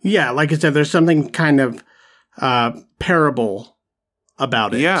upon. Yeah, like I said, there's something kind of parable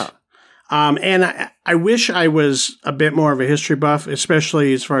about it. Yeah. And I wish I was a bit more of a history buff,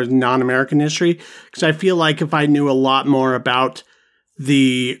 especially as far as non-American history, because I feel like if I knew a lot more about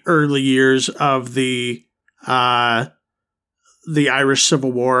the early years of the Irish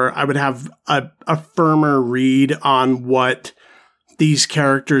Civil War, I would have a firmer read on what these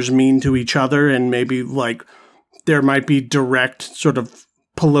characters mean to each other, and maybe like there might be direct sort of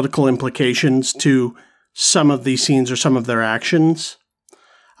political implications to some of these scenes or some of their actions.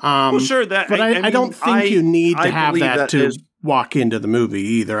 Well, sure, but I don't think you need to have that to walk into the movie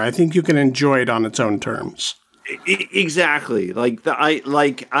either. I think you can enjoy it on its own terms. Exactly.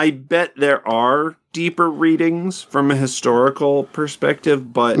 I bet there are deeper readings from a historical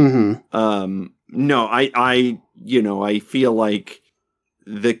perspective, but no, I feel like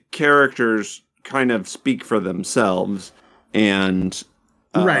the characters kind of speak for themselves, and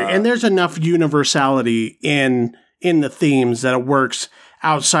right, and there's enough universality in the themes that it works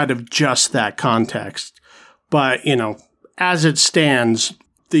outside of just that context. But as it stands,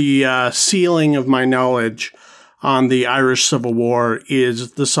 the ceiling of my knowledge on the Irish Civil War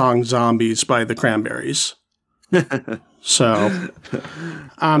is the song "Zombies" by the Cranberries. So,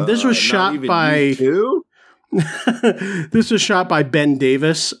 this was shot by. This was shot by Ben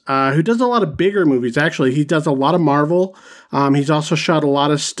Davis, who does a lot of bigger movies. Actually, he does a lot of Marvel. He's also shot a lot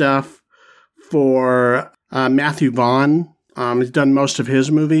of stuff for Matthew Vaughn. He's done most of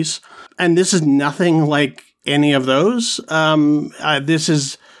his movies, and this is nothing like any of those. This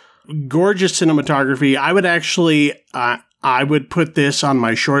is gorgeous cinematography. I would actually, I would put this on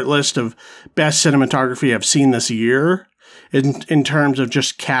my short list of best cinematography I've seen this year. In terms of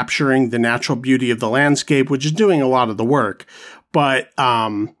just capturing the natural beauty of the landscape, which is doing a lot of the work. But,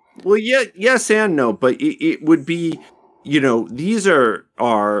 well, yeah, yes and no, but it would be, these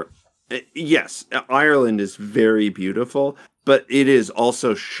are yes, Ireland is very beautiful, but it is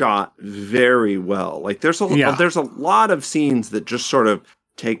also shot very well. Like there's a lot of scenes that just sort of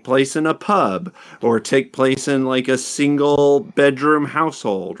take place in a pub or take place in like a single bedroom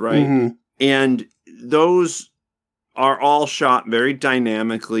household, right? Mm-hmm. And those are all shot very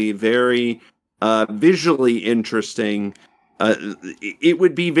dynamically, very visually interesting. It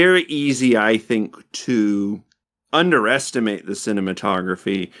would be very easy, I think, to underestimate the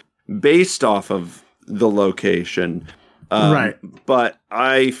cinematography based off of the location. Right. But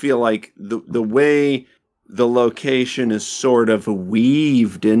I feel like the way the location is sort of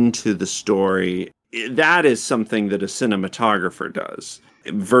weaved into the story, that is something that a cinematographer does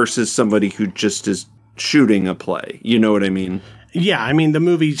versus somebody who just is shooting a play. You know what I mean? Yeah, I mean the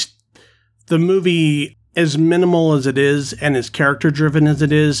movie, as minimal as it is and as character driven as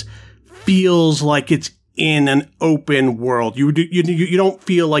it is, feels like it's in an open world. You don't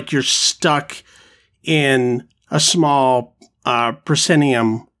feel like you're stuck in a small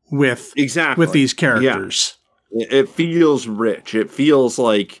proscenium with these characters. Yeah. It feels rich. It feels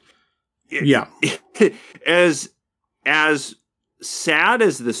like as sad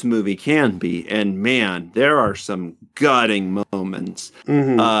as this movie can be, and man, there are some gutting moments.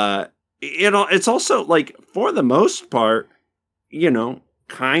 Mm-hmm. It's also like, for the most part,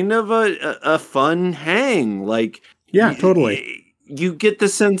 kind of a fun hang. Like, totally. You get the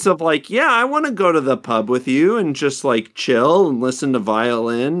sense of like, I want to go to the pub with you and just like chill and listen to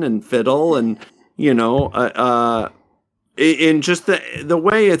violin and fiddle and, and just the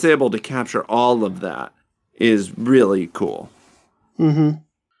way it's able to capture all of that is really cool. Mm-hmm.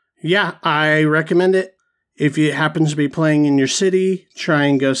 Yeah, I recommend it. If it happens to be playing in your city, try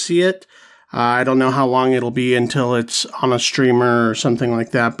and go see it. I don't know how long it'll be until it's on a streamer or something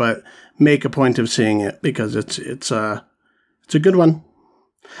like that, but make a point of seeing it because it's a good one.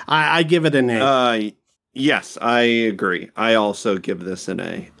 I give it an A. Yes, I agree. I also give this an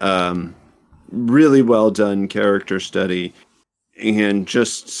A. Really well done character study, and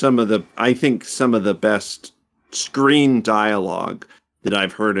just some of the best screen dialogue that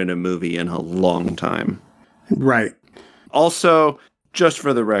I've heard in a movie in a long time. Right. Also, just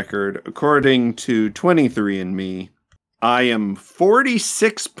for the record, according to 23andMe, I am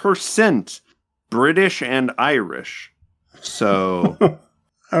 46% British and Irish. So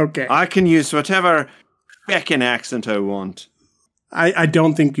okay, I can use whatever feckin' accent I want. I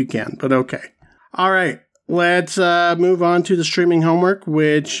don't think you can, but okay. All right, let's move on to the streaming homework,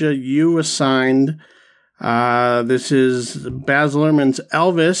 which you assigned. This is Baz Luhrmann's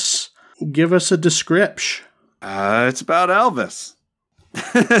Elvis. Give us a description. It's about Elvis.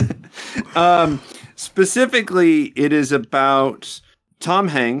 Specifically, it is about Tom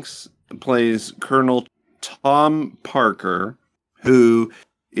Hanks plays Colonel Tom Parker, who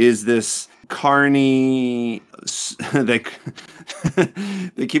is this carny. They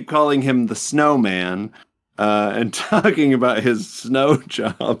keep calling him the Snowman, and talking about his snow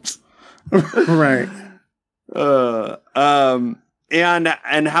jobs. Right.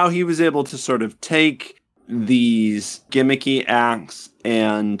 And how he was able to sort of take these gimmicky acts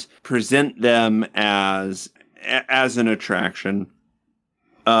and present them as an attraction.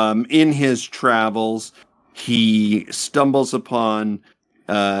 In his travels, he stumbles upon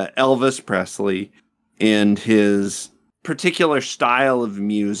Elvis Presley and his particular style of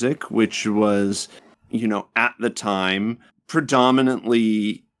music, which was, at the time,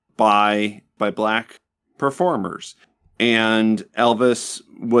 predominantly by Black performers. And Elvis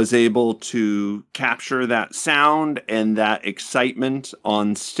was able to capture that sound and that excitement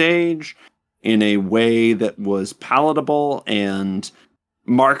on stage in a way that was palatable and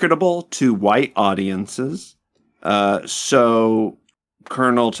marketable to white audiences. So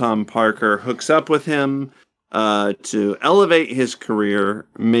Colonel Tom Parker hooks up with him to elevate his career,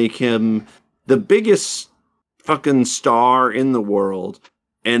 make him the biggest fucking star in the world,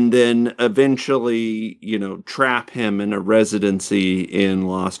 and then eventually, trap him in a residency in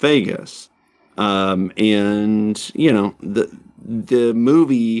Las Vegas. And, the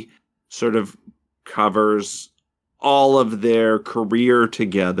movie sort of covers all of their career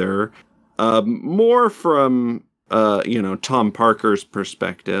together, more from, Tom Parker's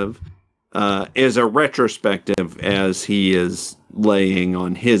perspective, as a retrospective as he is laying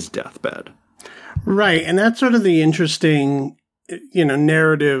on his deathbed. Right. And that's sort of the interesting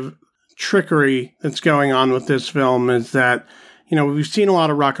narrative trickery that's going on with this film is that, we've seen a lot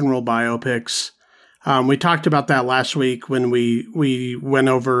of rock and roll biopics. We talked about that last week when we went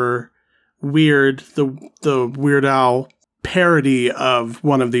over Weird, the Weird Al parody of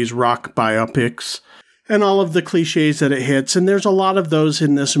one of these rock biopics and all of the cliches that it hits. And there's a lot of those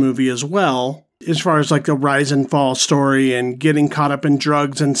in this movie as well, as far as like the rise and fall story and getting caught up in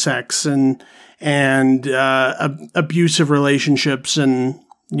drugs and sex and abusive relationships and,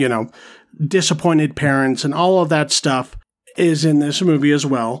 disappointed parents and all of that stuff is in this movie as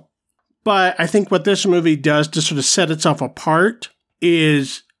well. But I think what this movie does to sort of set itself apart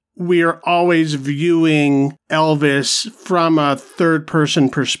is we are always viewing Elvis from a third-person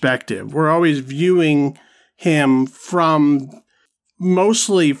perspective. We're always viewing him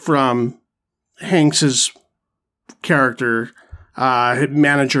mostly from Hanks's character,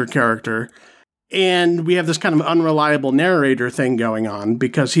 manager character. And we have this kind of unreliable narrator thing going on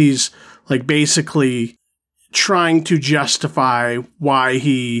because he's like basically trying to justify why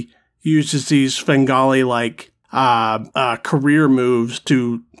he uses these Svengali-like career moves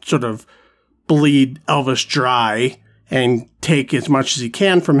to sort of bleed Elvis dry and take as much as he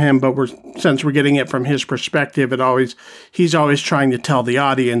can from him. But since we're getting it from his perspective, he's always trying to tell the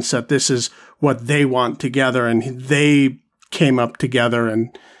audience that this is what they want together, and they came up together.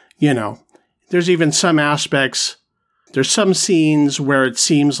 And, there's even some aspects, there's some scenes where it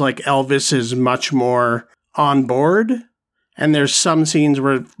seems like Elvis is much more on board. And there's some scenes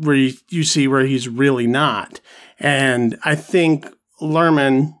where you see where he's really not. And I think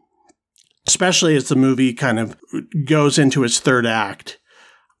Luhrmann, especially as the movie kind of goes into its third act,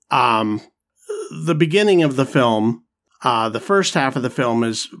 the beginning of the film, the first half of the film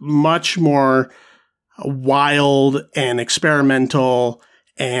is much more wild and experimental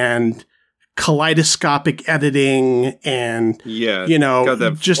and kaleidoscopic editing and, got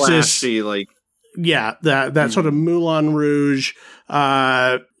that just flashy, that sort of Moulin Rouge,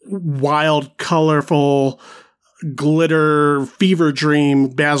 wild, colorful, glitter, fever dream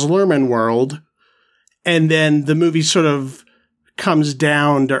Baz Luhrmann world. And then the movie sort of comes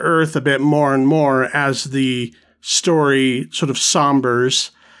down to earth a bit more and more as the story sort of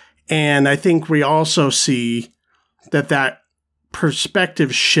sombers. And I think we also see that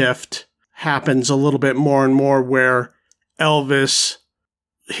perspective shift happens a little bit more and more, where Elvis,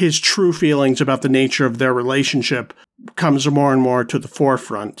 his true feelings about the nature of their relationship comes more and more to the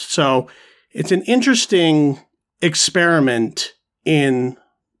forefront. So it's an interesting experiment in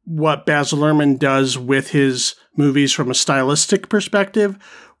what Baz Luhrmann does with his movies from a stylistic perspective,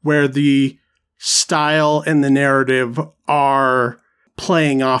 where the style and the narrative are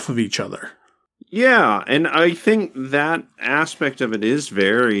playing off of each other. Yeah, and I think that aspect of it is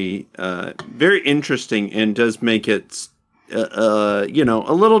very, very interesting and does make it, a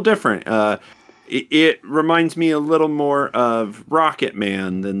little different. It reminds me a little more of Rocket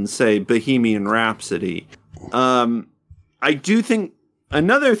Man than, say, Bohemian Rhapsody. I do think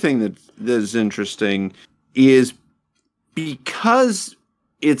another thing that is interesting is because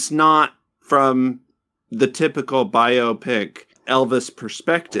it's not from the typical biopic Elvis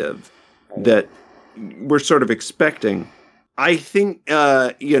perspective that we're sort of expecting. I think,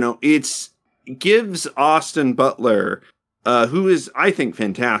 it gives Austin Butler, who is, I think,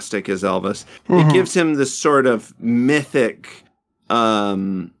 fantastic as Elvis, it gives him this sort of mythic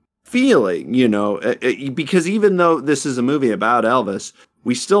feeling, because even though this is a movie about Elvis,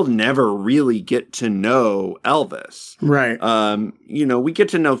 we still never really get to know Elvis. Right. We get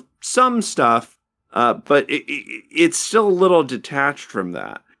to know some stuff, but it's still a little detached from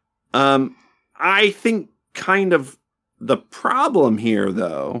that. I think kind of the problem here,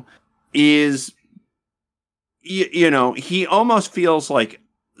 though, is, he almost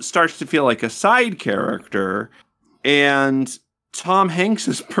starts to feel like a side character, and Tom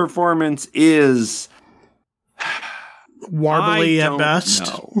Hanks's performance is warbly at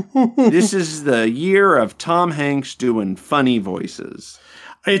best. This is the year of Tom Hanks doing funny voices.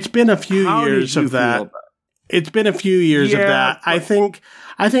 It's been a few years of that. It's been a few years of that. I think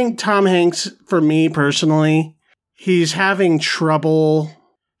Tom Hanks, for me personally, he's having trouble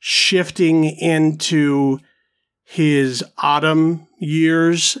shifting into his autumn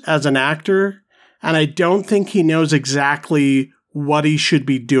years as an actor, and I don't think he knows exactly what he should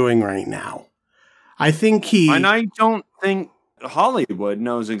be doing right now. And I don't think Hollywood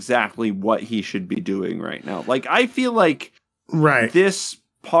knows exactly what he should be doing right now. I feel like this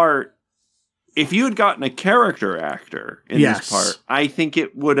part, if you had gotten a character actor in this part, I think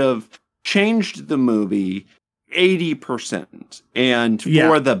it would have changed the movie 80% and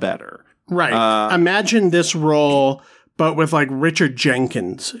for the better. Right. Imagine this role, but with Richard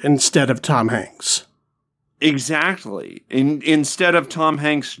Jenkins instead of Tom Hanks. Exactly. Instead of Tom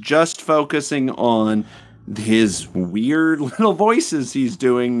Hanks just focusing on his weird little voices he's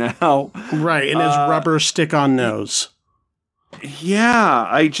doing now. Right. And his rubber stick-on nose.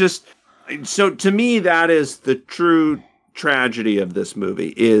 Yeah. So to me, that is the true tragedy of this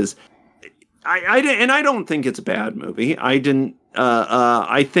movie is I don't think it's a bad movie. I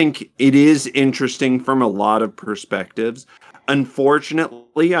think it is interesting from a lot of perspectives.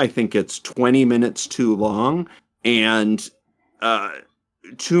 Unfortunately, I think it's 20 minutes too long, and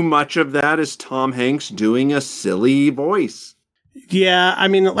too much of that is Tom Hanks doing a silly voice. Yeah, I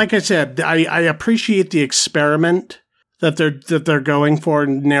mean, like I said, I appreciate the experiment that they're going for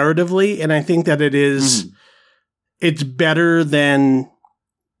narratively, and I think that it's better than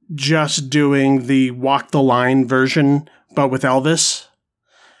just doing the walk the line version, but with Elvis.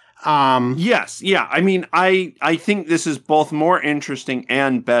 Yes. Yeah. I mean, I think this is both more interesting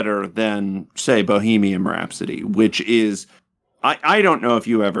and better than, say, Bohemian Rhapsody, which is, I don't know if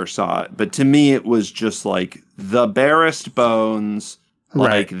you ever saw it, but to me, it was just the barest bones.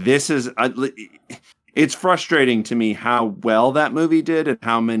 Right. This is, it's frustrating to me how well that movie did and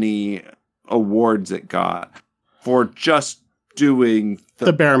how many awards it got for just doing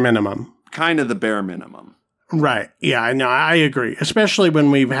the bare minimum. Kind of the bare minimum. Right. Yeah, I know. I agree. Especially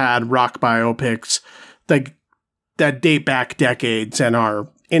when we've had rock biopics that date back decades and are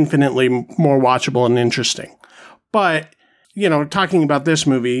infinitely more watchable and interesting. But, talking about this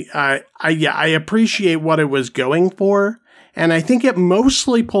movie, I appreciate what it was going for. And I think it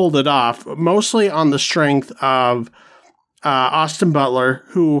mostly pulled it off, mostly on the strength of Austin Butler,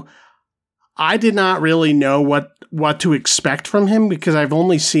 who I did not really know what to expect from him because I've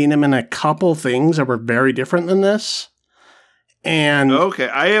only seen him in a couple things that were very different than this. And okay,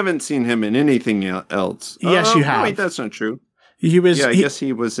 I haven't seen him in anything else. Yes, you have. Wait, that's not true. He was. Yeah, I guess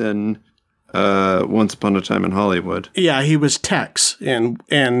he was in Once Upon a Time in Hollywood. Yeah, he was Tex in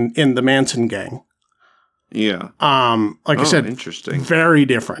the Manson Gang. Yeah. Like I said, interesting. Very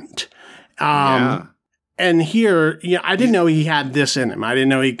different. Yeah. And here, I didn't know he had this in him. I didn't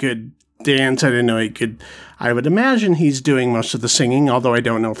know he could dance. I didn't know he could. I would imagine he's doing most of the singing, although I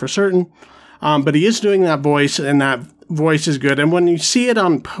don't know for certain. But he is doing that voice, and that voice is good. And when you see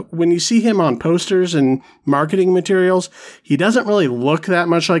him on posters and marketing materials, he doesn't really look that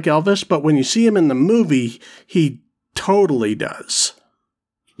much like Elvis. But when you see him in the movie, he totally does.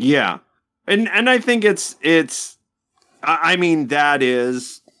 Yeah. And I think it's I mean, that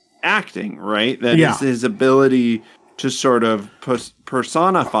is acting, right? That is his ability to sort of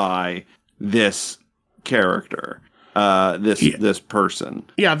personify this character, this person.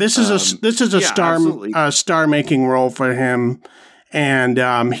 Yeah, this is a star making role for him,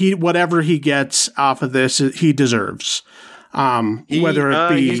 and he whatever he gets off of this, he deserves. Whether it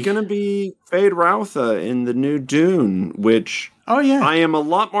be he's going to be Feyd-Rautha in the new Dune, which I am a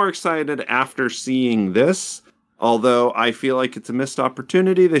lot more excited after seeing this. Although I feel like it's a missed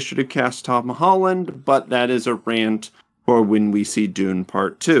opportunity. They should have cast Tom Holland, but that is a rant for when we see Dune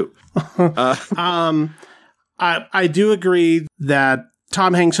Part 2. I do agree that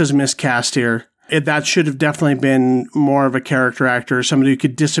Tom Hanks is miscast here. That should have definitely been more of a character actor, somebody who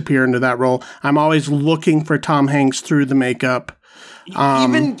could disappear into that role. I'm always looking for Tom Hanks through the makeup.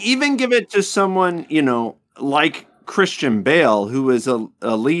 Even give it to someone, like Christian Bale, who is a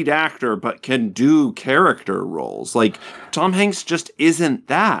lead actor but can do character roles. Like, Tom Hanks just isn't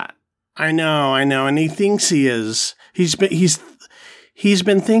that. I know, and he thinks he is. He's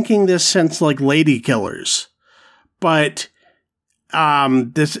been thinking this since like Lady Killers, but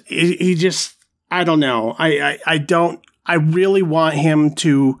he just, I don't know. I really want him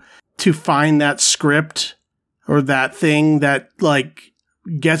to find that script or that thing that like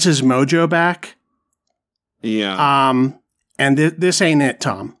gets his mojo back. Yeah. And this ain't it,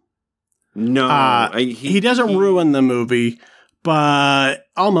 Tom. No, he doesn't ruin the movie, but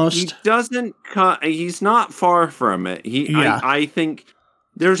almost. He doesn't. He's not far from it. I think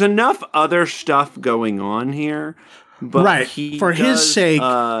there's enough other stuff going on here. But right. For his sake,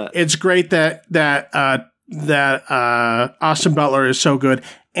 it's great that Austin Butler is so good,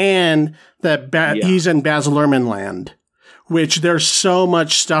 and that he's in Baz Luhrmann land, which there's so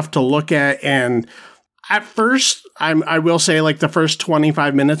much stuff to look at. And at first, I will say, like the first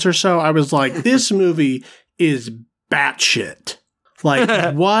 25 minutes or so, I was like, this movie is batshit.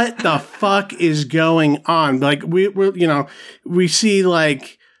 Like, what the fuck is going on? Like, we see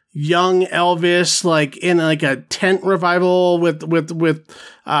like young Elvis like in like a tent revival with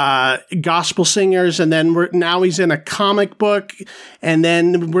gospel singers, and then now he's in a comic book, and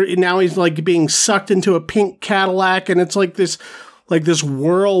then now he's like being sucked into a pink Cadillac, and it's like this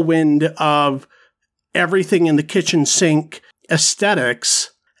whirlwind of everything in the kitchen sink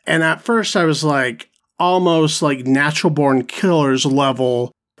aesthetics. And at first I was like almost like Natural Born Killers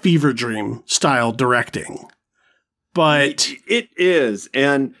level fever dream style directing. But it is.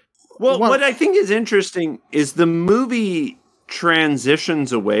 And what I think is interesting is the movie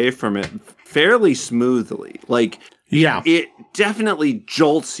transitions away from it fairly smoothly. Like, it definitely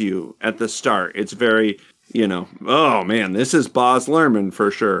jolts you at the start. It's very, oh man, this is Baz Luhrmann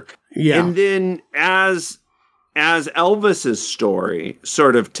for sure. Yeah. And then as Elvis's story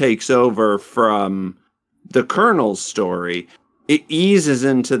sort of takes over from the Colonel's story, it eases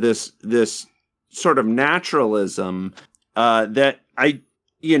into this sort of naturalism that I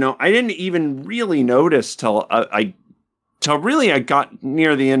didn't even really notice till I got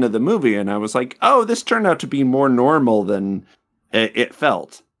near the end of the movie, and I was like, oh, this turned out to be more normal than it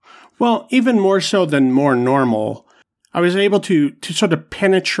felt. Well, even more so than more normal, I was able to sort of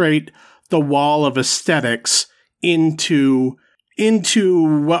penetrate the wall of aesthetics into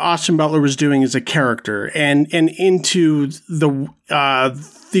what Austin Butler was doing as a character, and into the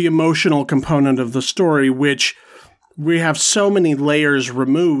emotional component of the story, which we have so many layers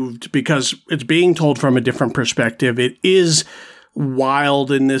removed because it's being told from a different perspective. It is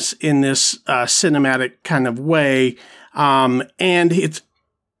wild in this cinematic kind of way, and it's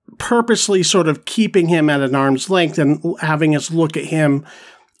purposely sort of keeping him at an arm's length and having us look at him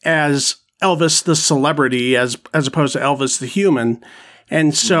as Elvis the celebrity as opposed to Elvis the human.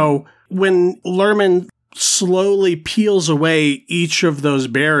 And so when Luhrmann slowly peels away each of those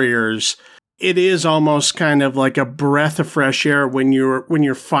barriers, it is almost kind of like a breath of fresh air when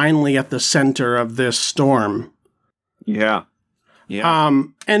you're finally at the center of this storm. Yeah. Yeah.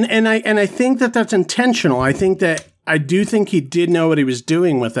 And I think that that's intentional. I do think he did know what he was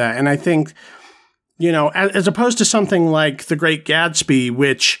doing with that. And I think, you know, as opposed to something like The Great Gatsby,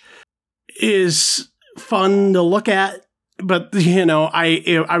 which is fun to look at, but, you know,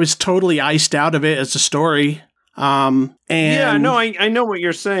 I was totally iced out of it as a story. And yeah, no, I know what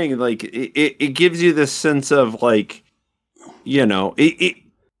you're saying. Like, it gives you this sense of, like, you know,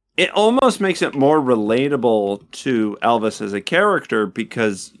 it almost makes it more relatable to Elvis as a character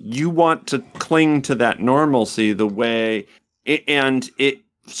because you want to cling to that normalcy the way, and it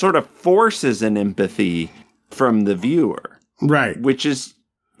sort of forces an empathy from the viewer. Right. Which is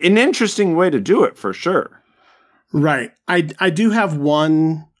an interesting way to do it, for sure. Right. I do have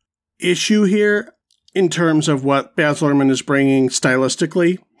one issue here in terms of what Baz Luhrmann is bringing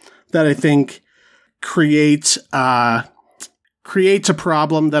stylistically that I think creates a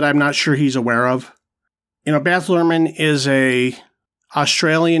problem that I'm not sure he's aware of. You know, Baz Luhrmann is a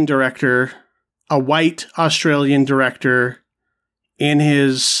Australian director, a white Australian director in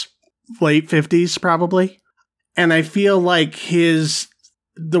his late 50s, probably. And I feel like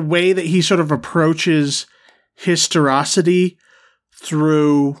the way that he sort of approaches historicity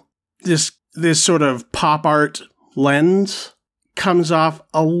through this sort of pop art lens comes off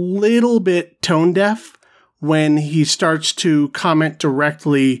a little bit tone deaf when he starts to comment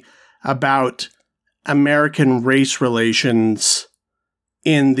directly about American race relations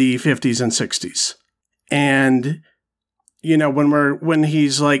in the 50s and 60s. And, you know, when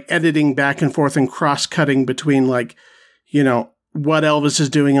he's like editing back and forth and cross-cutting between, like, you know, what Elvis is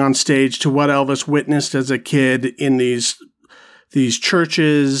doing on stage to what Elvis witnessed as a kid in these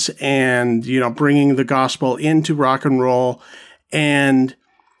churches and, you know, bringing the gospel into rock and roll and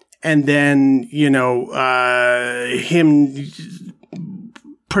then, you know, him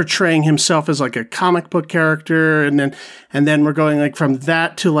portraying himself as like a comic book character. And then we're going like from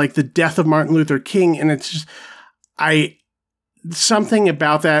that to like the death of Martin Luther King. And it's just, something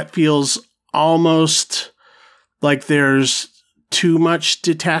about that feels almost like there's too much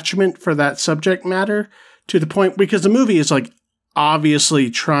detachment for that subject matter to the point, because the movie is like obviously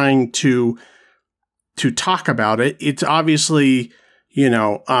trying to talk about it. It's obviously, you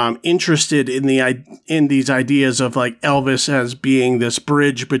know, interested in these ideas of like Elvis as being this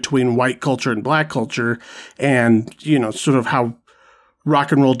bridge between white culture and black culture, and, you know, sort of how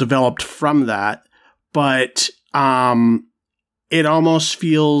rock and roll developed from that. But it almost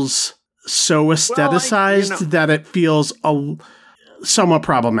feels so aestheticized that it feels somewhat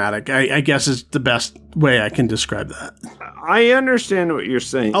problematic, I guess is the best way I can describe that. I understand what you're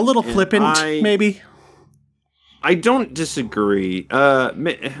saying. A little flippant, maybe? I don't disagree. I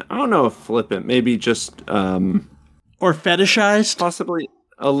don't know if flippant, maybe just... or fetishized? Possibly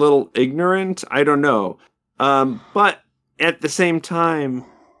a little ignorant. I don't know. But at the same time,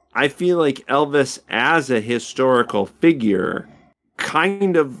 I feel like Elvis as a historical figure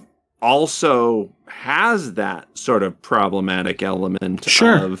kind of also has that sort of problematic element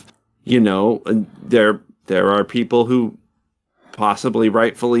of, you know, there are people who possibly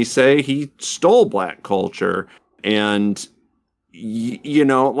rightfully say he stole black culture. And, you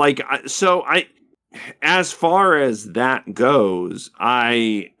know, like, so as far as that goes,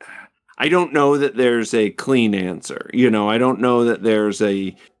 I don't know that there's a clean answer. You know, I don't know that there's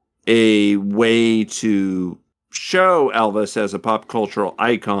a way to show Elvis as a pop cultural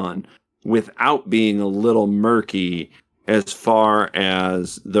icon without being a little murky as far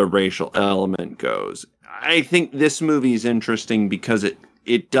as the racial element goes. I think this movie is interesting because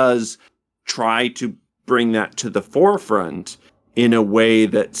it does try to bring that to the forefront in a way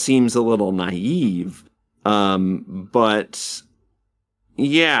that seems a little naive. But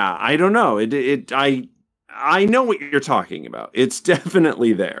yeah, I don't know. I know what you're talking about. It's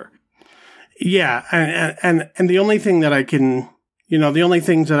definitely there. Yeah, and the only thing that I can, you know, the only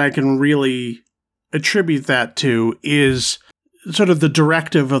things that I can really attribute that to is sort of the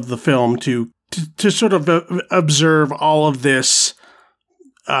directive of the film to sort of observe all of this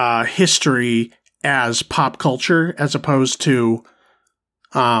history as pop culture, as opposed to,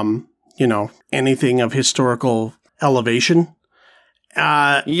 you know, anything of historical elevation.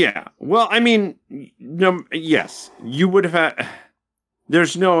 Yeah. Well, I mean, no, yes, you would have had.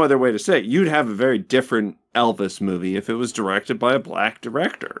 There's no other way to say it. You'd have a very different Elvis movie if it was directed by a black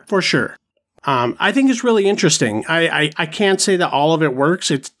director. For sure. I think it's really interesting. I can't say that all of it works.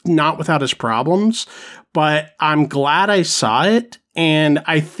 It's not without its problems, but I'm glad I saw it. And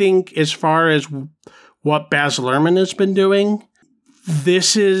I think as far as what Baz Luhrmann has been doing,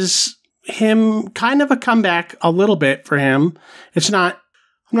 this is him kind of a comeback a little bit for him. It's not,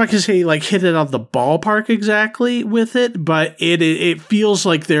 I'm not going to say like hit it out of the ballpark exactly with it, but it feels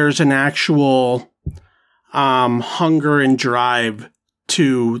like there's an actual hunger and drive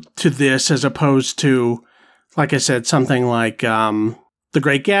to this, as opposed to, like I said, something like The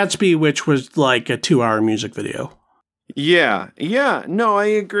Great Gatsby, which was like a 2-hour music video. Yeah, no, I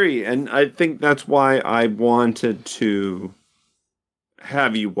agree. And I think that's why I wanted to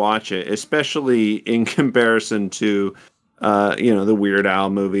have you watch it, especially in comparison to, the Weird Al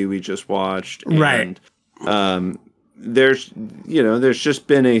movie we just watched. Right. And there's just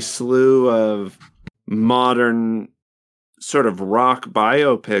been a slew of modern sort of rock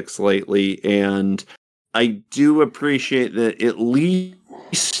biopics lately, and I do appreciate that at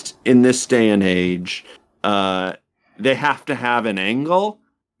least in this day and age, they have to have an angle,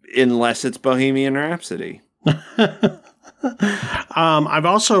 unless it's Bohemian Rhapsody. I've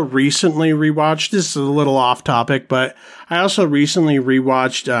also recently rewatched, this is a little off topic, but I also recently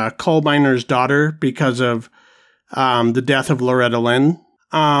rewatched Coal Miner's Daughter because of the death of Loretta Lynn.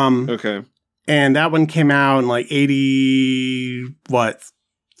 Okay. And that one came out in like 3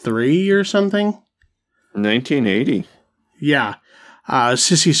 or something? 1980. Yeah.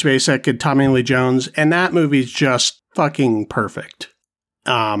 Sissy Spacek and Tommy Lee Jones. And that movie's just fucking perfect.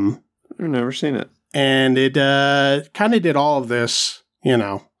 I've never seen it. And it kind of did all of this,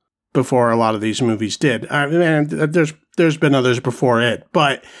 before a lot of these movies did. I mean, there's been others before it.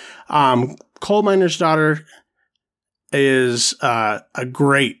 But Coal Miner's Daughter is a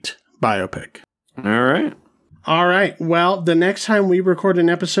great biopic. All right. Well, the next time we record an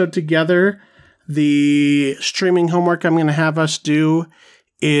episode together, the streaming homework I'm going to have us do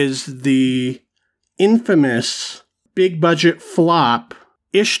is the infamous big budget flop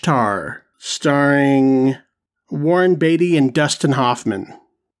Ishtar, starring Warren Beatty and Dustin Hoffman.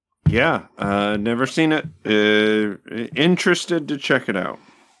 Yeah, never seen it. Interested to check it out.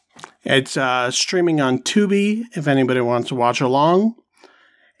 It's streaming on Tubi if anybody wants to watch along.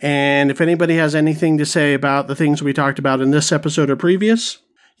 And if anybody has anything to say about the things we talked about in this episode or previous,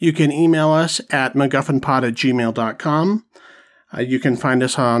 you can email us at MacGuffinPod@gmail.com. You can find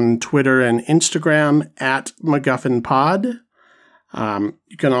us on Twitter and Instagram at MacGuffinPod.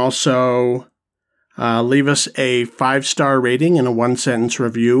 You can also leave us a 5-star rating and a 1-sentence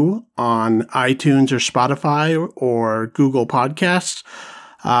review on iTunes or Spotify or Google Podcasts.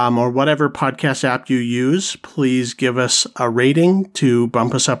 Or whatever podcast app you use, please give us a rating to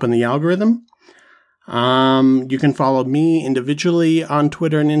bump us up in the algorithm. You can follow me individually on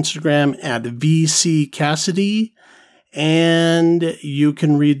Twitter and Instagram at VC Cassidy. And you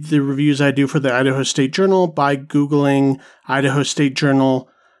can read the reviews I do for the Idaho State Journal by Googling Idaho State Journal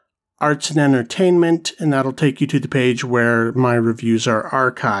Arts and Entertainment, and that'll take you to the page where my reviews are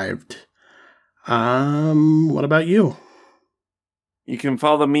archived. What about you? You can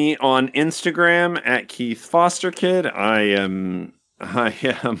follow me on Instagram at Keith Fosterkid. I am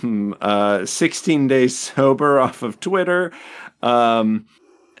 16 days sober off of Twitter, and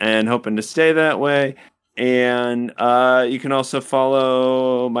hoping to stay that way. And you can also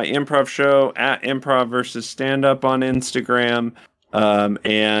follow my improv show at Improv versus Stand Up on Instagram.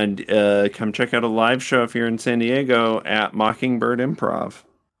 And come check out a live show if you're in San Diego at Mockingbird Improv.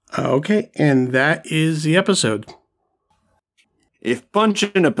 Okay, and that is the episode. If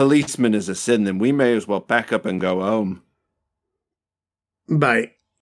punching a policeman is a sin, then we may as well pack up and go home. Bye.